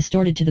act is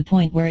distorted to the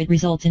point where it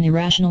results in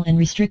irrational and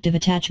restrictive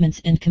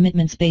attachments and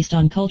commitments based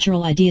on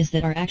cultural ideas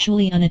that are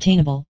actually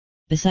unattainable,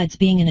 besides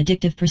being an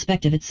addictive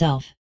perspective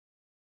itself.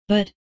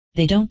 But,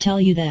 they don't tell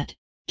you that,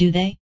 do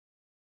they?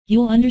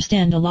 You'll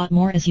understand a lot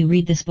more as you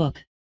read this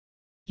book.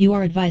 You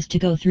are advised to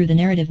go through the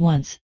narrative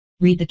once,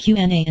 read the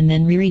Q&A and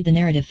then reread the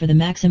narrative for the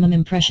maximum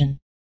impression.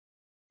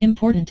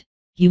 Important,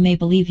 you may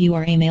believe you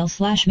are a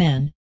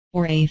male/man,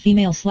 or a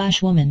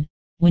female/woman,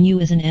 when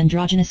you as an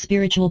androgynous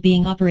spiritual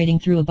being operating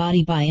through a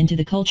body buy into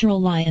the cultural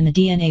lie and the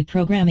DNA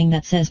programming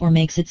that says or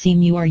makes it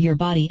seem you are your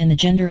body and the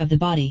gender of the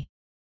body.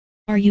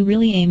 Are you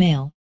really a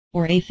male,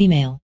 or a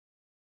female?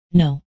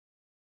 No.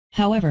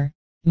 However,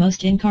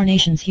 most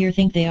incarnations here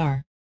think they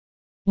are.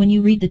 When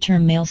you read the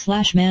term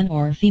male/man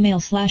or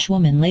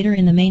female/woman later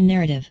in the main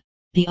narrative,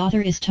 the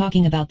author is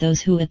talking about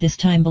those who at this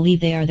time believe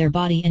they are their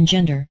body and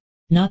gender,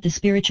 not the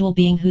spiritual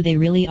being who they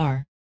really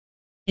are.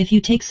 If you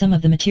take some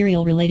of the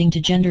material relating to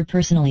gender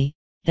personally,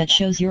 that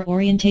shows your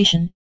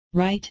orientation,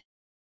 right?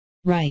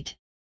 Right.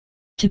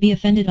 To be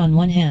offended on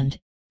one hand,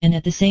 and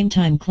at the same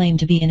time claim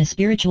to be in a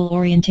spiritual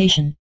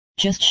orientation,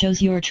 just shows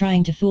you are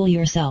trying to fool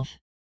yourself.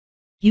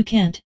 You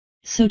can't,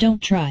 so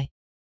don't try.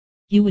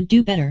 You would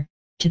do better,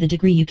 to the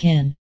degree you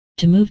can,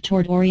 to move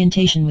toward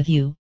orientation with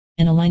you,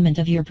 an alignment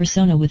of your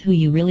persona with who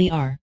you really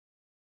are.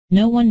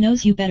 No one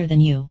knows you better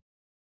than you.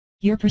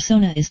 Your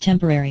persona is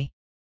temporary.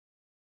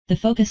 The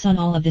focus on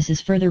all of this is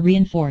further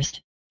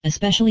reinforced,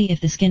 especially if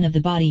the skin of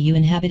the body you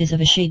inhabit is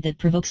of a shade that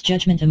provokes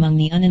judgment among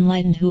the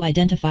unenlightened who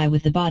identify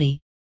with the body,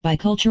 by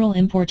cultural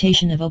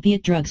importation of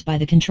opiate drugs by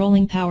the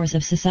controlling powers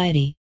of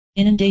society,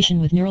 inundation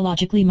with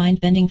neurologically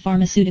mind-bending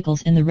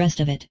pharmaceuticals and the rest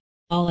of it,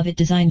 all of it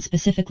designed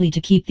specifically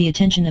to keep the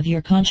attention of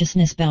your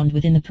consciousness bound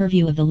within the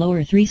purview of the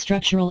lower three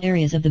structural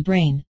areas of the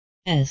brain,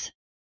 as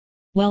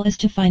well as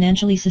to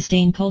financially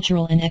sustain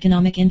cultural and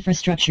economic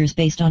infrastructures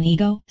based on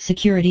ego,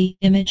 security,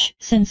 image,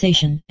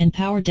 sensation, and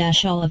power.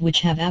 All of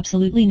which have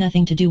absolutely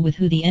nothing to do with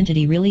who the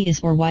entity really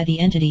is or why the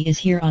entity is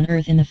here on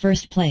Earth in the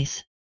first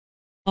place.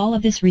 All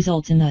of this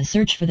results in the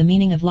search for the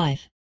meaning of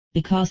life,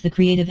 because the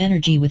creative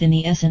energy within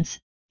the essence,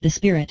 the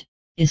spirit,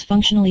 is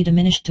functionally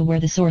diminished to where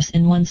the source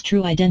in one's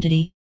true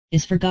identity,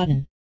 is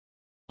forgotten.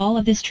 All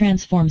of this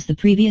transforms the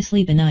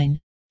previously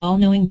benign,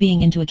 all-knowing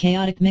being into a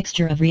chaotic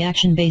mixture of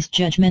reaction-based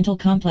judgmental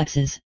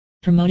complexes,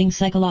 promoting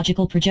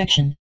psychological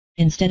projection,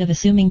 instead of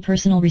assuming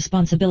personal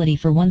responsibility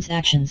for one's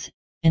actions,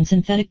 and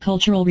synthetic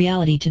cultural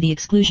reality to the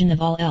exclusion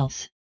of all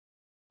else.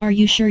 Are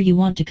you sure you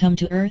want to come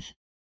to Earth?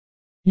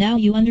 Now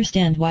you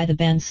understand why the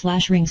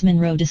bands/rings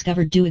Monroe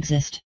discovered do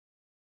exist.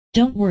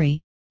 Don't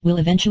worry, we'll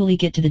eventually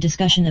get to the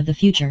discussion of the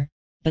future,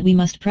 but we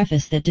must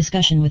preface that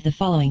discussion with the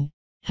following.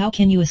 How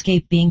can you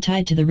escape being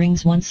tied to the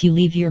rings once you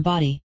leave your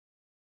body?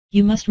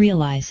 You must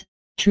realize,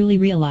 truly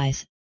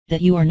realize,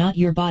 that you are not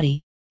your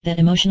body, that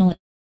emotional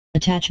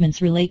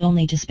attachments relate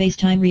only to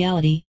space-time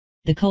reality,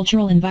 the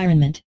cultural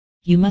environment.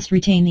 You must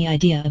retain the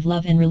idea of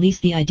love and release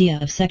the idea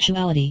of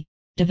sexuality,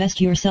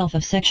 divest yourself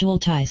of sexual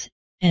ties,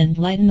 and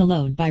lighten the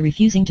load by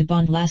refusing to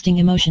bond lasting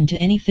emotion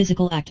to any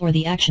physical act or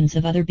the actions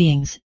of other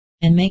beings,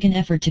 and make an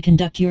effort to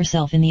conduct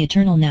yourself in the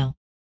eternal now.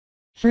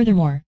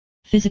 Furthermore,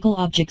 physical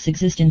objects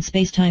exist in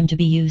space-time to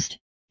be used,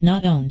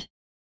 not owned.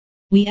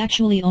 We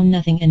actually own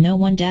nothing and no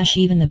one.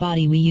 Even the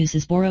body we use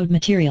is borrowed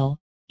material,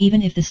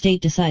 even if the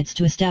state decides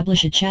to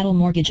establish a chattel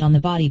mortgage on the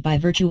body by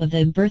virtue of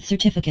the birth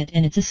certificate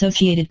and its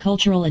associated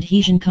cultural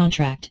adhesion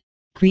contract,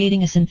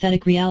 creating a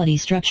synthetic reality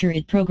structure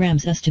it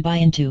programs us to buy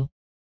into.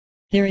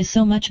 There is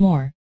so much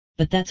more,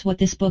 but that's what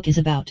this book is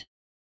about.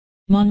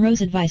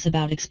 Monroe's advice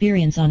about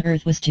experience on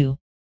Earth was to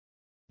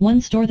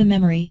 1. Store the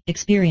memory,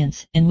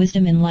 experience, and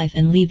wisdom in life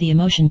and leave the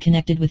emotion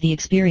connected with the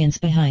experience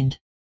behind.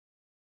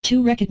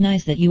 2.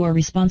 Recognize that you are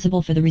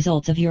responsible for the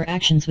results of your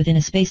actions within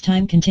a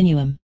space-time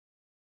continuum.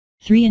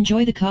 3.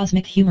 Enjoy the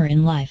cosmic humor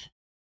in life.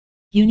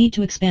 You need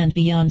to expand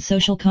beyond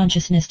social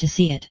consciousness to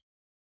see it.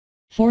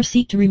 4.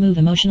 Seek to remove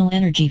emotional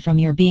energy from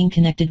your being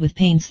connected with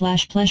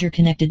pain/pleasure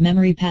connected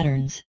memory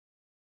patterns.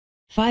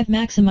 5.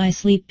 Maximize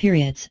sleep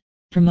periods,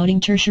 promoting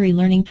tertiary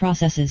learning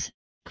processes,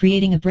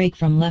 creating a break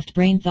from left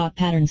brain thought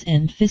patterns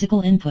and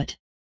physical input.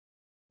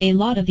 A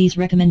lot of these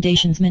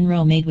recommendations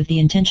Monroe made with the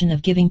intention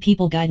of giving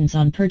people guidance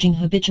on purging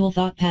habitual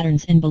thought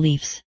patterns and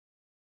beliefs.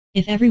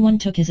 If everyone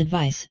took his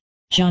advice,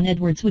 John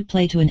Edwards would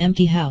play to an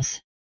empty house.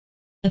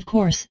 Of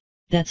course,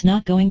 that's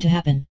not going to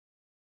happen.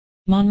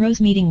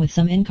 Monroe's meeting with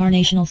some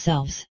incarnational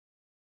selves.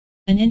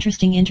 An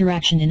interesting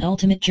interaction in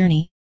Ultimate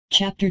Journey,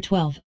 Chapter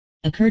 12,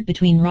 occurred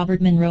between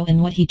Robert Monroe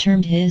and what he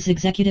termed his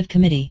executive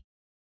committee.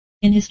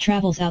 In his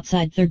travels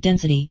outside third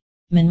density,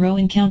 Monroe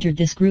encountered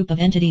this group of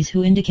entities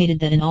who indicated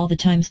that in all the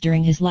times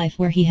during his life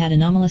where he had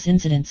anomalous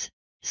incidents,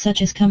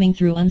 such as coming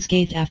through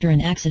unscathed after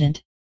an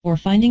accident, or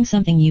finding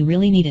something you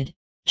really needed,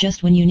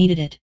 just when you needed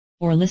it,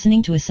 or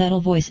listening to a subtle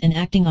voice and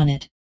acting on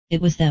it,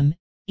 it was them,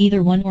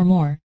 either one or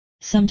more,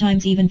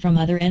 sometimes even from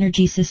other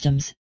energy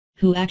systems,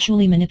 who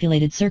actually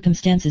manipulated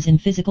circumstances in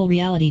physical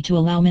reality to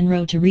allow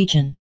Monroe to reach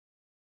an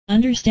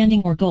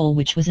understanding or goal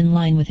which was in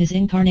line with his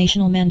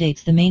incarnational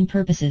mandates, the main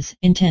purposes,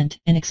 intent,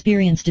 and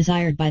experience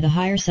desired by the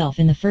higher self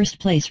in the first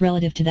place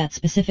relative to that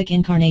specific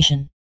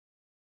incarnation.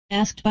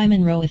 Asked by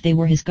Monroe if they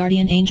were his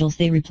guardian angels,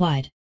 they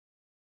replied,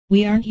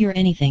 "We aren't your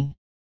anything.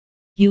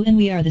 You and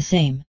we are the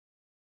same.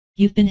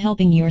 You've been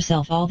helping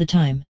yourself all the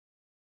time.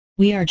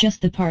 We are just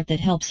the part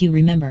that helps you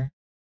remember."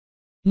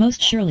 Most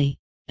surely,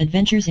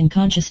 adventures in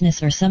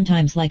consciousness are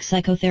sometimes like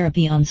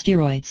psychotherapy on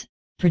steroids,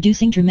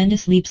 producing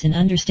tremendous leaps in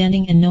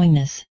understanding and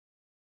knowingness.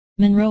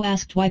 Monroe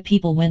asked why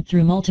people went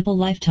through multiple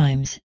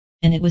lifetimes,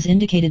 and it was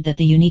indicated that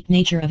the unique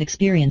nature of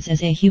experience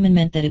as a human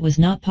meant that it was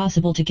not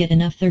possible to get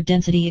enough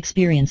third-density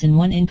experience in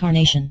one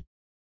incarnation.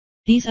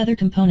 These other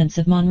components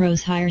of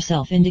Monroe's higher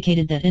self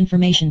indicated that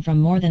information from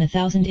more than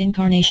 1,000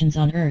 incarnations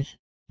on Earth,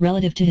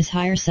 relative to his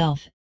higher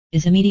self,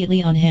 is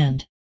immediately on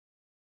hand.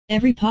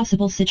 Every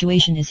possible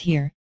situation is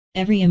here,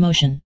 every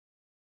emotion.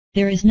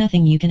 There is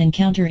nothing you can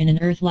encounter in an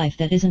Earth life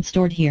that isn't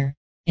stored here,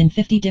 in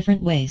 50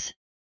 different ways.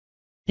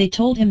 They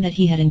told him that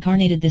he had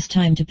incarnated this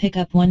time to pick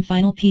up one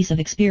final piece of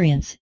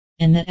experience,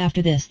 and that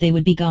after this they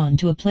would be gone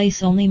to a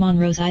place only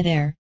Monroe's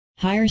their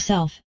higher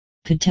self,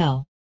 could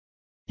tell.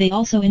 They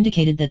also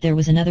indicated that there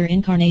was another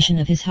incarnation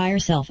of his higher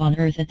self on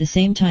Earth at the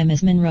same time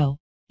as Monroe,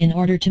 in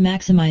order to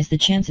maximize the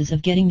chances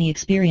of getting the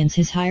experience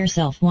his higher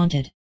self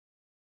wanted.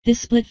 This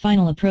split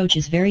final approach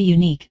is very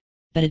unique,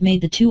 but it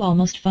made the two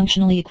almost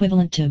functionally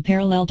equivalent to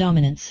parallel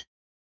dominance.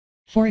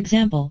 For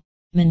example,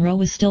 Monroe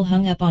was still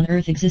hung up on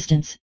Earth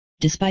existence,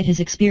 despite his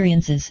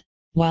experiences,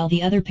 while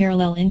the other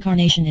parallel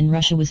incarnation in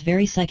Russia was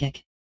very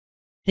psychic.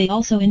 They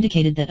also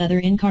indicated that other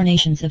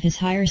incarnations of his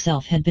higher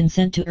self had been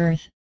sent to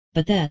Earth,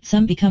 but that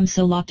some become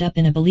so locked up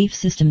in a belief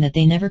system that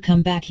they never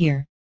come back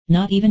here,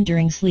 not even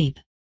during sleep.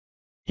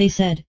 They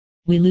said,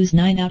 "We lose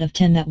 9 out of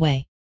 10 that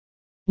way.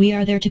 We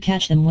are there to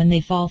catch them when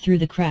they fall through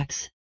the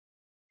cracks."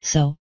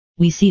 So,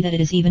 we see that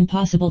it is even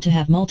possible to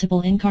have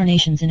multiple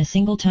incarnations in a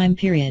single time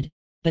period,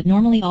 but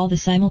normally all the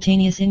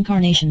simultaneous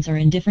incarnations are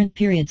in different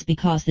periods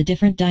because the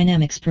different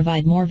dynamics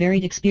provide more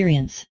varied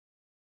experience.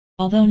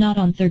 Although not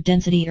on third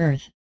density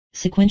Earth,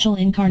 sequential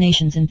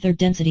incarnations in third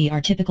density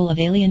are typical of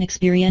alien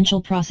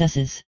experiential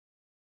processes.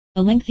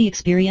 A lengthy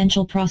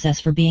experiential process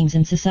for beings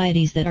in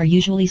societies that are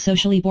usually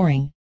socially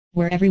boring,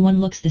 where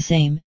everyone looks the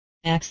same,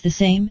 acts the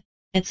same,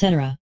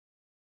 etc.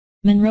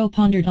 Monroe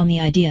pondered on the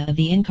idea of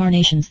the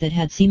incarnations that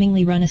had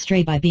seemingly run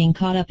astray by being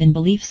caught up in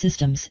belief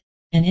systems,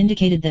 and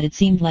indicated that it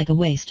seemed like a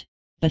waste,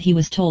 but he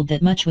was told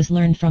that much was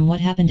learned from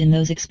what happened in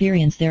those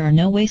experiences. There are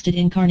no wasted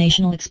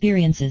incarnational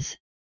experiences.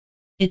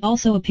 It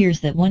also appears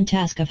that one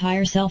task of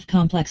higher self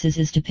complexes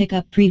is to pick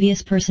up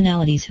previous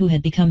personalities who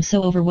had become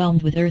so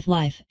overwhelmed with Earth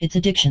life, its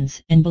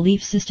addictions and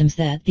belief systems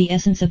that the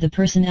essence of the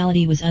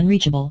personality was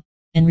unreachable,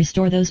 and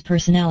restore those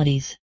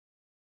personalities.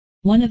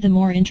 One of the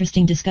more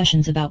interesting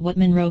discussions about what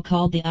Monroe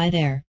called the I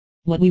there,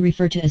 what we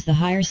refer to as the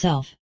higher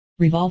self,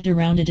 revolved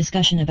around a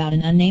discussion about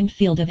an unnamed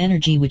field of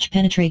energy which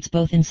penetrates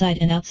both inside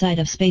and outside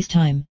of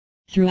space-time,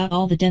 throughout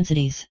all the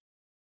densities.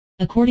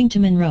 According to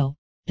Monroe,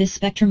 this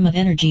spectrum of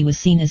energy was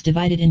seen as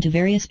divided into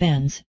various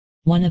bands,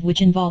 one of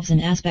which involves an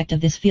aspect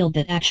of this field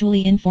that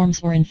actually informs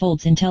or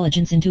enfolds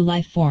intelligence into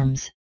life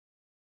forms.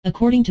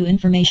 According to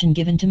information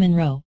given to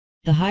Monroe,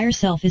 the higher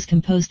self is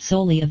composed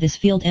solely of this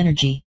field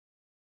energy.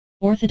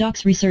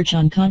 Orthodox research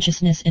on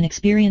consciousness and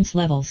experience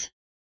levels.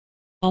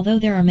 Although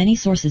there are many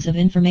sources of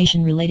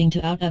information relating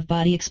to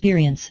out-of-body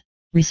experience,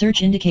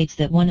 research indicates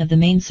that one of the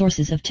main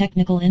sources of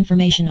technical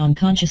information on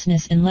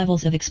consciousness and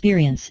levels of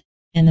experience,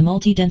 and the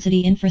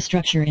multi-density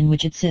infrastructure in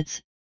which it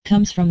sits,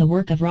 comes from the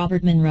work of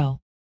Robert Monroe.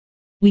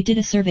 We did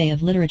a survey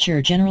of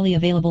literature generally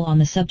available on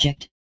the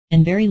subject,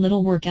 and very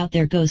little work out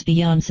there goes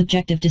beyond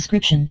subjective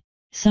description,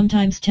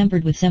 sometimes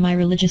tempered with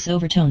semi-religious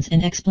overtones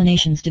and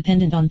explanations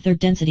dependent on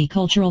third-density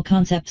cultural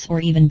concepts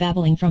or even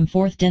babbling from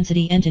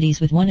fourth-density entities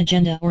with one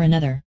agenda or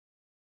another.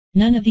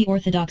 None of the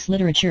orthodox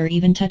literature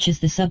even touches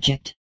the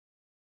subject.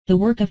 The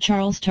work of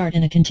Charles Tart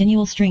and a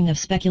continual string of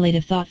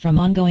speculative thought from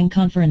ongoing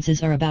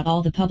conferences are about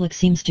all the public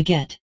seems to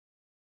get.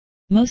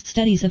 Most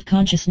studies of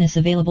consciousness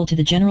available to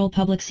the general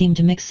public seem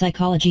to mix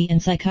psychology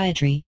and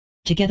psychiatry,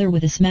 together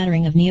with a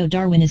smattering of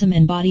neo-Darwinism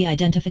and body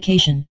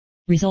identification,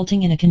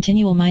 resulting in a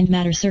continual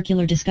mind-matter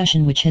circular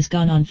discussion which has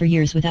gone on for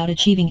years without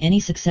achieving any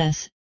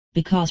success,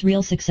 because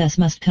real success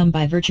must come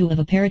by virtue of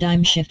a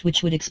paradigm shift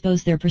which would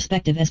expose their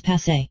perspective as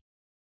passé.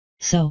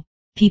 So,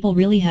 people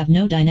really have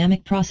no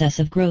dynamic process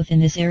of growth in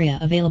this area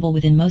available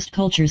within most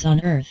cultures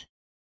on Earth.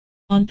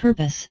 On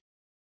purpose.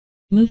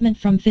 Movement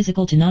from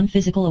physical to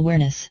non-physical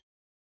awareness.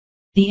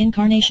 The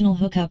incarnational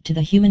hookup to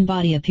the human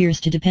body appears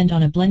to depend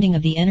on a blending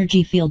of the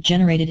energy field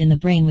generated in the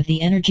brain with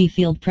the energy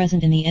field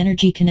present in the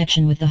energy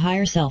connection with the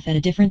higher self at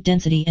a different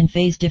density and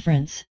phase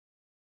difference.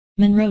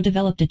 Monroe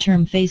developed a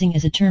term phasing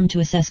as a term to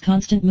assess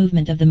constant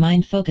movement of the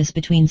mind focus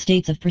between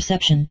states of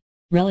perception,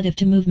 relative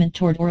to movement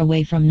toward or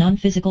away from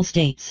non-physical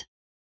states.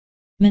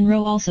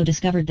 Monroe also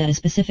discovered that a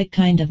specific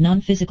kind of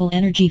non-physical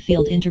energy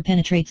field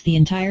interpenetrates the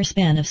entire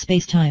span of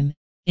space-time,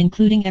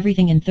 including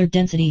everything in third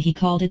density. He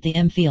called it the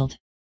M field.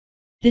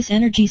 This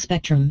energy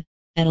spectrum,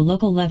 at a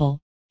local level,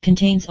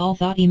 contains all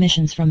thought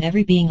emissions from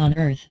every being on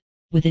Earth,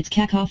 with its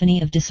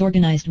cacophony of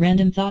disorganized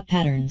random thought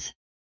patterns.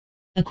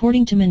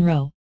 According to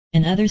Monroe,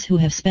 and others who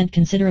have spent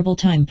considerable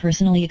time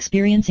personally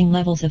experiencing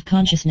levels of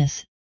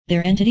consciousness, there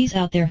are entities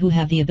out there who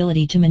have the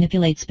ability to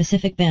manipulate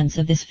specific bands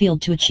of this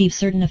field to achieve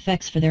certain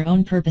effects for their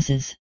own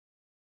purposes.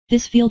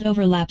 This field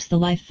overlaps the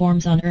life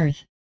forms on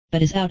Earth,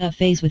 but is out of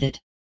phase with it.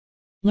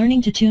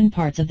 Learning to tune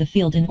parts of the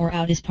field in or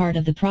out is part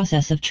of the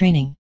process of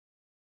training.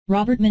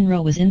 Robert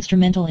Monroe was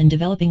instrumental in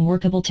developing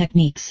workable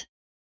techniques.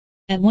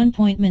 At one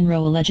point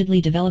Monroe allegedly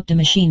developed a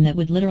machine that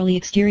would literally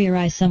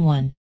exteriorize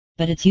someone,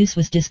 but its use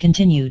was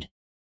discontinued.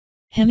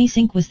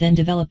 HemiSync was then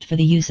developed for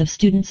the use of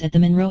students at the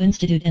Monroe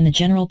Institute and the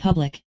general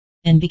public,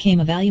 and became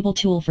a valuable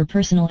tool for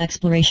personal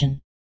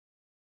exploration.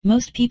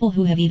 Most people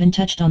who have even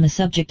touched on the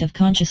subject of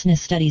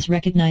consciousness studies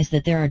recognize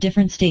that there are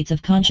different states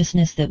of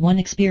consciousness that one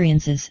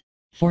experiences,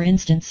 for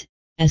instance,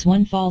 as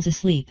one falls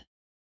asleep.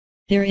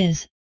 There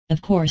is,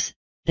 of course,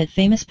 that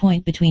famous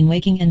point between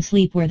waking and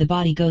sleep where the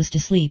body goes to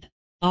sleep,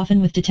 often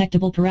with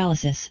detectable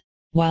paralysis,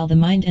 while the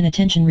mind and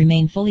attention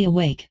remain fully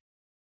awake.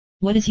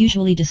 What is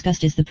usually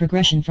discussed is the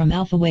progression from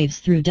alpha waves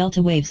through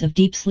delta waves of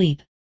deep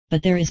sleep,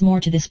 but there is more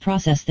to this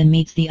process than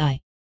meets the eye.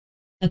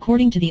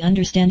 According to the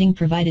understanding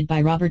provided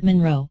by Robert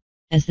Monroe,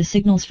 as the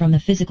signals from the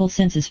physical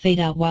senses fade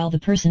out while the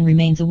person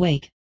remains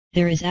awake,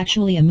 there is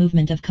actually a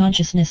movement of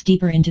consciousness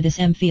deeper into this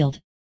M field,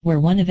 where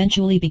one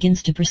eventually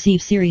begins to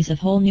perceive series of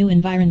whole new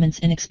environments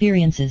and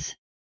experiences.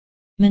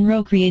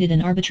 Monroe created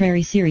an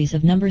arbitrary series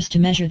of numbers to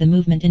measure the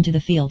movement into the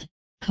field,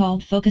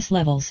 called focus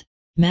levels,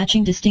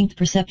 matching distinct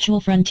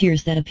perceptual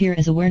frontiers that appear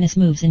as awareness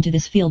moves into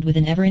this field with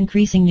an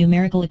ever-increasing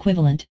numerical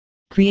equivalent,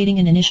 creating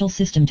an initial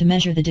system to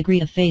measure the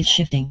degree of phase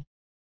shifting.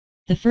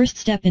 The first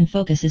step in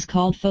focus is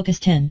called focus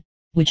 10,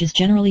 which is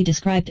generally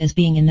described as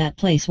being in that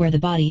place where the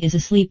body is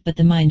asleep but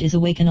the mind is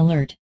awake and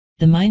alert,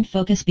 the mind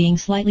focus being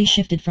slightly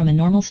shifted from a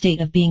normal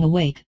state of being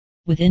awake,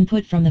 with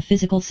input from the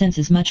physical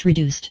senses much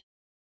reduced.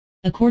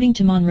 According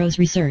to Monroe's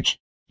research,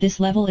 this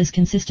level is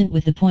consistent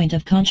with the point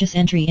of conscious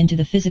entry into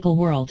the physical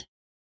world.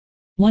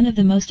 One of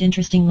the most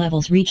interesting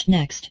levels reached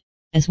next,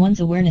 as one's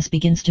awareness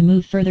begins to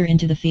move further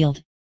into the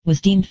field, was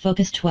deemed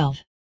focus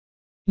 12.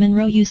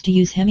 Monroe used to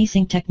use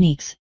hemisync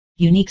techniques,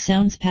 unique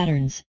sounds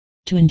patterns,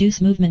 to induce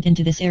movement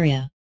into this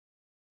area.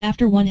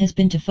 After one has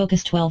been to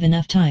focus 12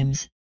 enough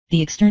times,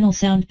 the external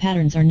sound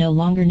patterns are no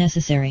longer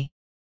necessary.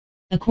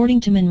 According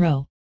to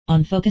Monroe,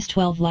 on focus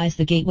 12 lies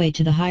the gateway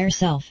to the higher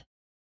self.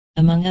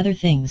 Among other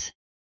things,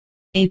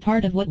 a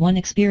part of what one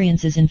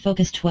experiences in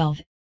focus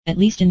 12, at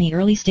least in the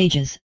early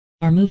stages,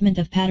 are movement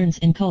of patterns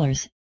in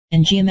colors,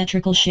 and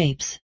geometrical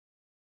shapes.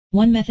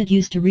 One method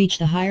used to reach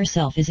the higher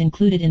self is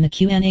included in the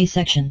Q&A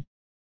section.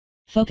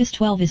 Focus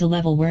 12 is a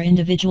level where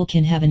individual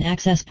can have an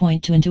access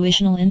point to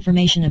intuitional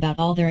information about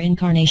all their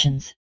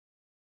incarnations.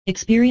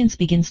 Experience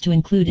begins to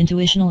include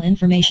intuitional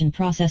information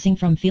processing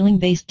from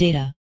feeling-based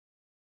data.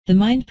 The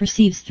mind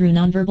perceives through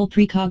nonverbal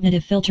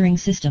precognitive filtering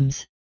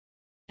systems.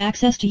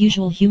 Access to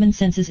usual human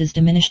senses is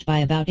diminished by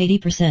about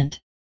 80%.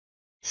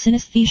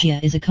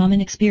 Synesthesia is a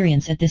common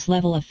experience at this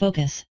level of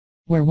focus,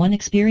 where one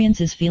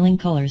experiences feeling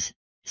colors,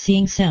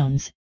 seeing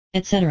sounds,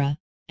 etc.,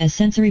 as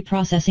sensory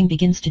processing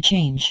begins to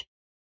change.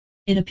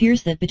 It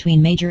appears that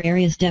between major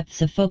areas'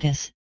 depths of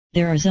focus,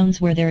 there are zones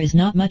where there is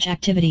not much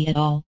activity at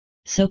all,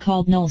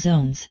 so-called null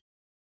zones.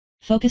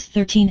 Focus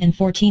 13 and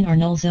 14 are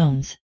null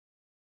zones.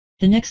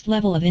 The next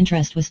level of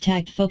interest was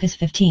tagged Focus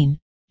 15,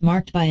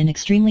 marked by an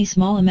extremely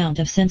small amount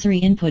of sensory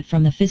input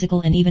from the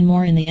physical and even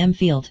more in the M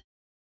field.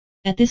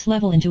 At this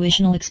level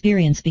intuitional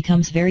experience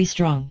becomes very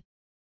strong.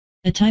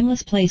 A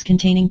timeless place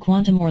containing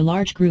quantum or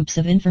large groups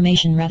of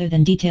information rather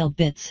than detailed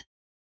bits.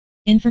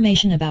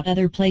 Information about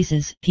other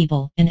places,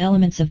 people, and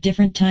elements of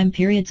different time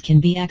periods can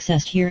be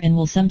accessed here and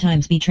will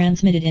sometimes be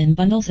transmitted in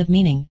bundles of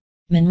meaning.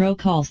 Monroe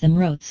calls them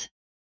rotes.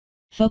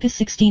 Focus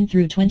 16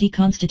 through 20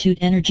 constitute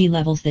energy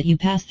levels that you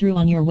pass through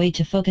on your way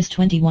to Focus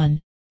 21,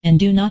 and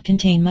do not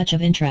contain much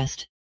of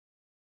interest.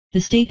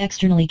 The state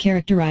externally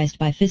characterized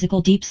by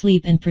physical deep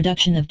sleep and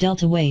production of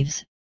delta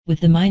waves, with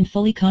the mind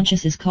fully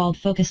conscious is called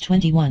Focus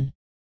 21.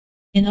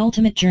 In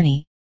Ultimate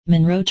Journey,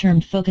 Monroe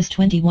termed Focus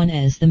 21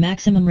 as the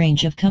maximum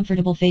range of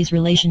comfortable phase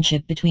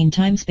relationship between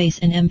time-space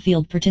and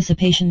M-field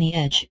participation, the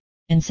edge,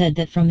 and said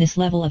that from this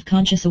level of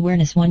conscious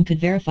awareness one could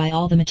verify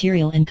all the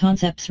material and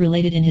concepts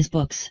related in his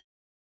books.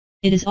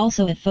 It is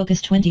also at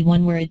Focus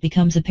 21 where it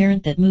becomes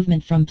apparent that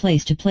movement from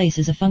place to place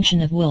is a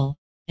function of will,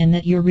 and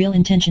that your real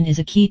intention is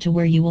a key to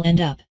where you will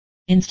end up,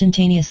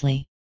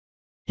 instantaneously.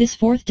 This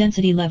fourth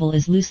density level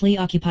is loosely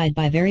occupied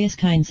by various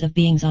kinds of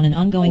beings on an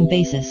ongoing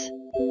basis.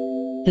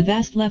 The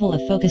vast level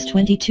of Focus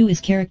 22 is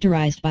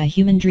characterized by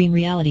human dream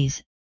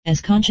realities,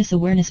 as conscious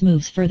awareness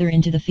moves further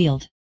into the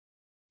field.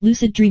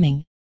 Lucid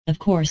dreaming, of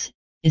course,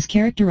 is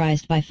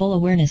characterized by full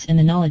awareness and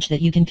the knowledge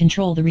that you can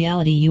control the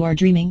reality you are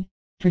dreaming,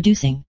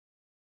 producing.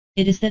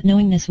 It is that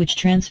knowingness which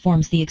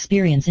transforms the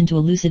experience into a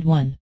lucid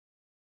one.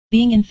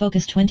 Being in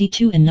Focus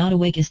 22 and not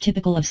awake is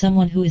typical of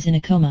someone who is in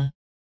a coma.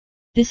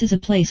 This is a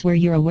place where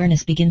your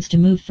awareness begins to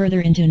move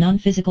further into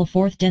non-physical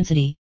fourth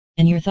density,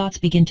 and your thoughts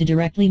begin to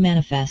directly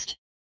manifest.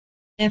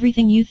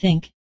 Everything you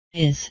think,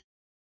 is.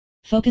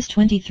 Focus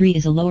 23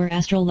 is a lower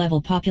astral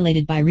level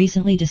populated by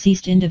recently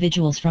deceased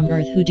individuals from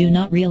Earth who do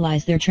not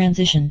realize their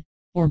transition,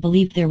 or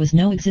believed there was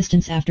no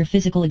existence after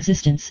physical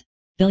existence.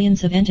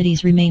 Billions of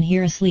entities remain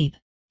here asleep,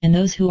 and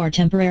those who are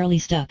temporarily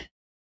stuck.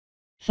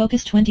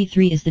 Focus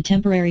 23 is the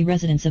temporary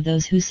residence of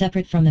those who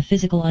separate from the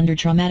physical under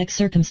traumatic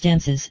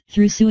circumstances,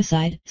 through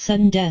suicide,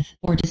 sudden death,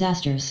 or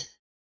disasters.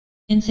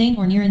 Insane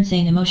or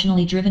near-insane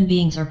emotionally driven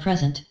beings are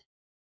present.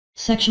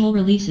 Sexual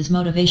release is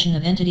motivation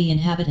of entity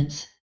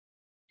inhabitants.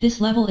 This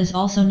level is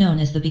also known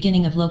as the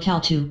beginning of Locale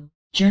 2,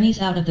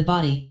 journeys out of the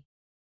body.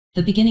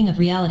 The beginning of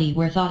reality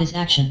where thought is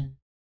action.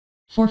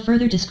 For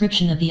further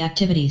description of the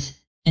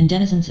activities, and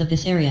denizens of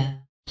this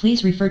area,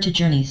 please refer to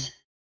Journeys.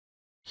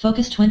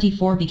 Focus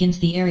 24 begins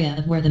the area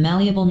of where the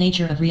malleable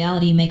nature of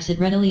reality makes it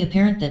readily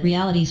apparent that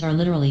realities are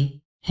literally,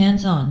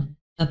 hands-on,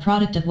 a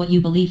product of what you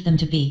believe them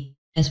to be,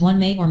 as one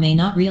may or may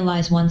not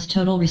realize one's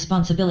total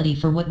responsibility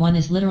for what one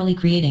is literally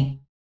creating.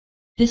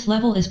 This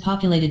level is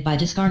populated by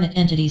discarnate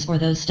entities or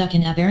those stuck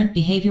in aberrant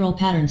behavioral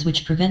patterns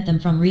which prevent them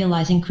from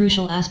realizing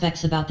crucial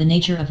aspects about the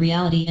nature of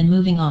reality and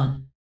moving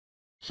on.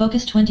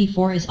 Focus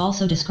 24 is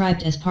also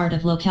described as part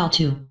of Locale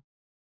 2.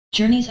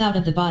 Journeys out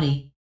of the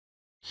body.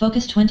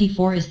 Focus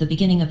 24 is the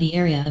beginning of the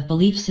area of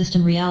belief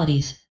system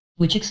realities,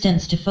 which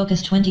extends to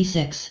Focus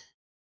 26.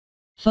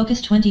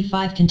 Focus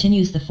 25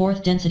 continues the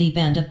fourth density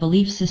band of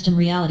belief system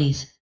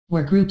realities,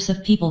 where groups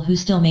of people who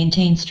still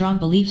maintain strong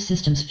belief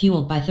systems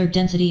fueled by third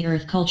density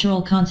earth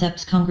cultural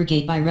concepts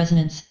congregate by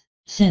resonance,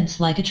 since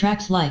like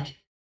attracts like.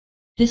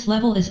 This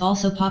level is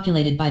also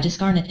populated by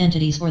discarnate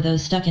entities or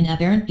those stuck in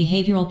aberrant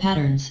behavioral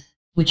patterns,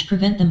 which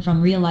prevent them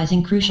from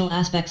realizing crucial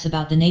aspects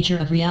about the nature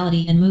of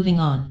reality and moving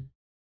on.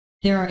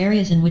 There are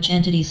areas in which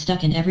entities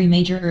stuck in every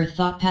major earth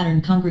thought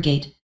pattern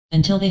congregate,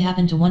 until they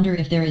happen to wonder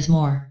if there is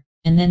more,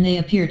 and then they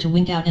appear to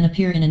wink out and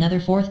appear in another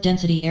fourth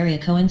density area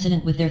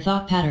coincident with their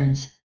thought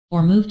patterns,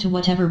 or move to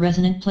whatever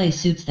resonant place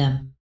suits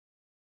them.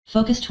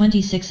 Focus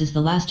 26 is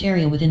the last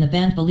area within the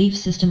banned belief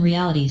system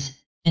realities,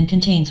 and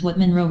contains what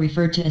Monroe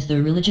referred to as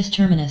the religious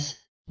terminus,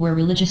 where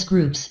religious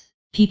groups,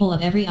 people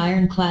of every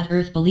ironclad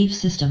earth belief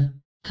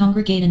system,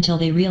 congregate until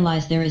they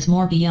realize there is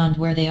more beyond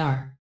where they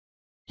are.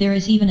 There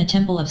is even a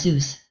temple of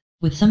Zeus,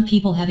 with some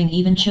people having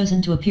even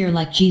chosen to appear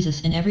like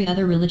Jesus and every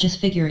other religious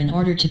figure in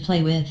order to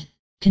play with,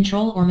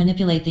 control or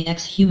manipulate the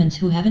ex-humans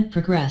who haven't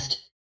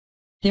progressed.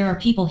 There are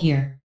people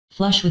here,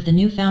 flush with the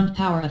newfound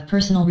power of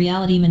personal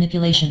reality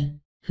manipulation,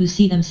 who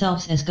see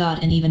themselves as God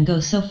and even go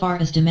so far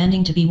as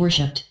demanding to be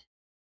worshipped.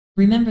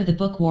 Remember the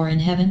book War in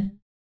Heaven?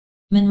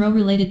 Monroe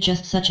related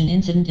just such an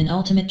incident in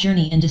Ultimate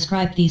Journey and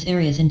described these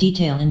areas in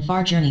detail in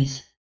Far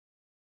Journeys.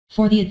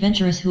 For the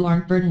adventurous who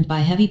aren't burdened by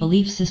heavy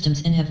belief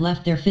systems and have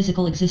left their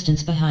physical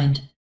existence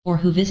behind, or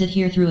who visit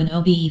here through an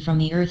OBE from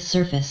the Earth's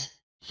surface,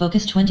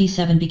 Focus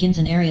 27 begins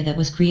an area that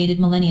was created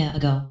millennia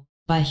ago,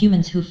 by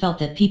humans who felt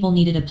that people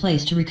needed a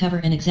place to recover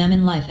and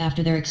examine life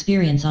after their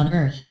experience on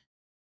Earth.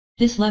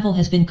 This level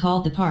has been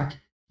called the Park,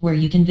 where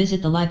you can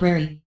visit the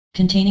library,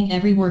 containing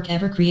every work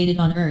ever created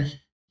on Earth,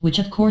 which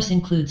of course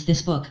includes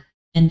this book,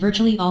 and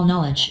virtually all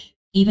knowledge,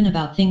 even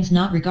about things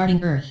not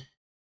regarding Earth.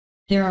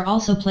 There are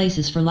also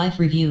places for life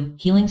review,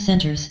 healing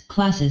centers,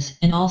 classes,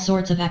 and all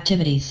sorts of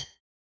activities.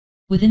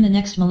 Within the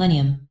next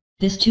millennium,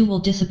 this too will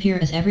disappear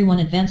as everyone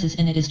advances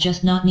and it is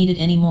just not needed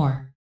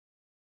anymore.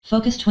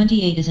 Focus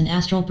 28 is an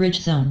astral bridge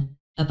zone,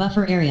 a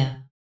buffer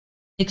area.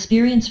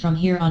 Experience from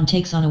here on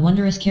takes on a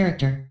wondrous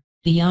character,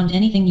 beyond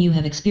anything you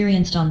have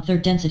experienced on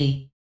 3rd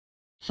density.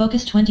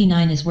 Focus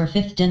 29 is where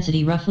 5th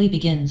density roughly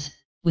begins,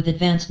 with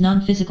advanced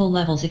non-physical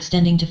levels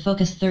extending to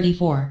Focus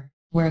 34,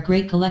 where a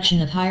great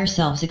collection of higher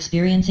selves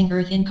experiencing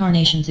Earth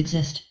incarnations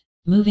exist,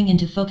 moving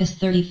into Focus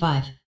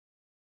 35.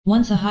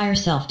 Once a higher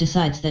self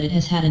decides that it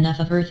has had enough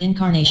of Earth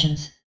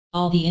incarnations,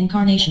 all the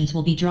incarnations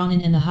will be drawn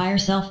in and the higher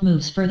self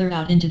moves further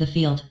out into the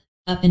field,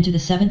 up into the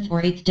 7th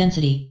or 8th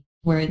density,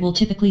 where it will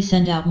typically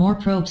send out more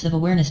probes of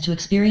awareness to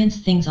experience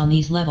things on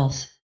these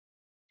levels.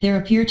 There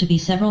appear to be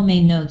several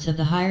main nodes of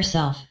the higher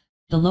self.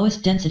 The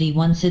lowest density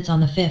one sits on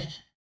the 5th,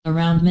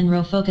 around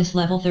Monroe Focus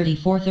level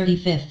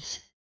 34/35,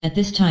 at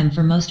this time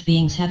for most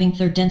beings having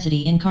 3rd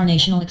density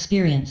incarnational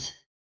experience.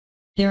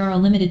 There are a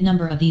limited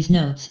number of these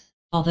nodes,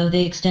 although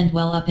they extend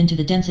well up into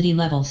the density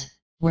levels,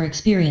 where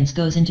experience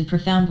goes into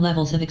profound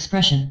levels of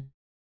expression.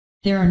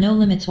 There are no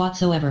limits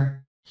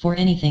whatsoever, for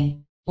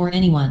anything, or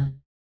anyone.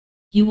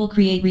 You will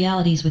create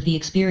realities with the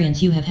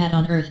experience you have had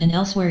on Earth and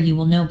elsewhere. You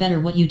will know better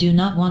what you do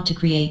not want to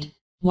create,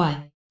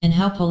 why, and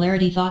how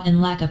polarity thought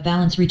and lack of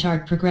balance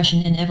retard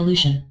progression and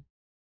evolution.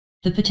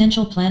 The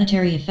potential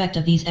planetary effect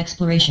of these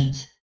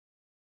explorations.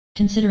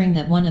 Considering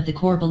that one of the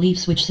core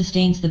beliefs which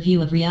sustains the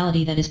view of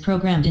reality that is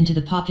programmed into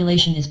the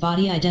population is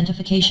body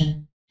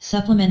identification,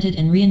 supplemented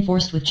and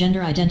reinforced with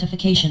gender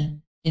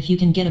identification, if you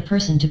can get a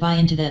person to buy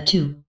into that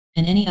too,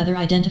 and any other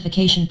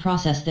identification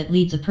process that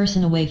leads a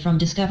person away from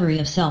discovery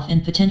of self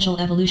and potential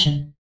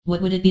evolution,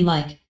 what would it be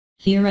like,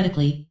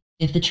 theoretically,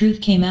 if the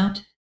truth came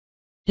out?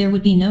 There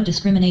would be no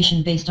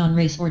discrimination based on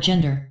race or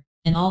gender,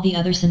 and all the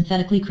other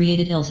synthetically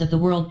created ills of the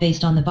world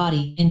based on the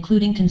body,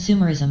 including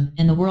consumerism,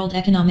 and the world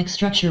economic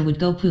structure would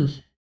go poof,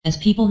 as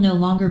people no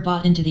longer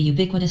bought into the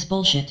ubiquitous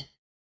bullshit.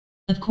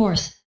 Of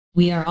course,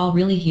 we are all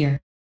really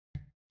here.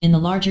 In the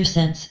larger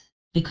sense,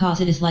 because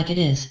it is like it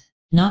is,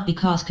 not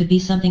because could be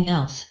something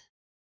else.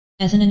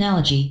 As an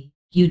analogy,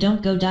 you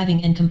don't go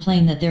diving and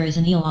complain that there is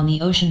an eel on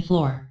the ocean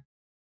floor.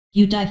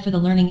 You dive for the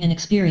learning and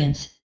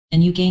experience,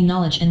 and you gain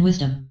knowledge and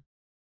wisdom.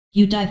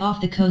 You dive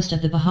off the coast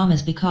of the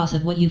Bahamas because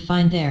of what you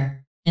find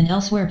there, and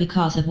elsewhere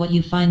because of what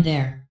you find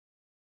there.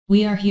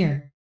 We are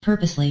here,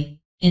 purposely,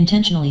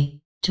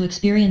 intentionally, to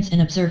experience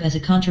and observe as a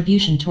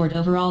contribution toward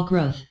overall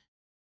growth.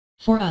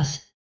 For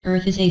us,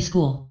 Earth is a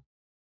school.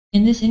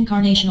 In this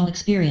incarnational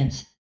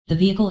experience, the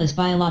vehicle is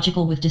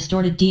biological with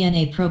distorted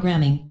DNA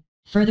programming,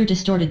 further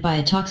distorted by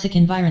a toxic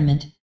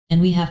environment, and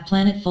we have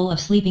planet full of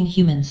sleeping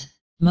humans,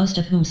 most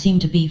of whom seem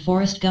to be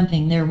Forrest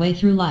Gumping their way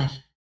through life.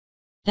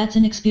 That's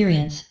an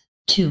experience,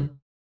 too.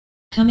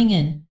 Coming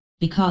in,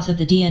 because of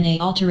the DNA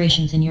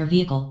alterations in your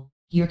vehicle,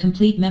 your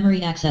complete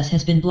memory access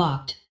has been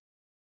blocked.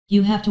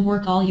 You have to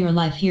work all your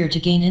life here to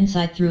gain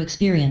insight through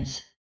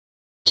experience.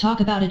 Talk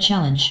about a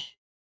challenge.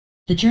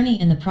 The journey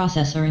and the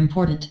process are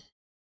important.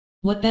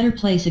 What better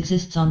place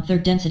exists on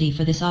 3rd density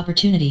for this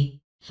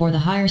opportunity, for the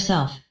higher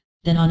self,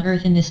 than on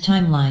Earth in this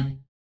timeline?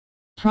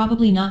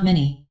 Probably not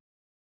many.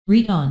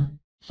 Read on,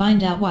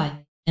 find out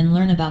why, and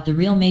learn about the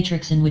real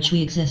matrix in which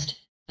we exist,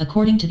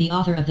 according to the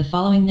author of the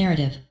following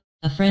narrative,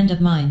 a friend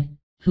of mine,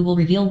 who will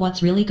reveal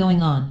what's really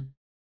going on.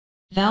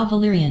 Val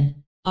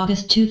Valerian,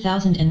 August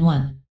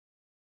 2001.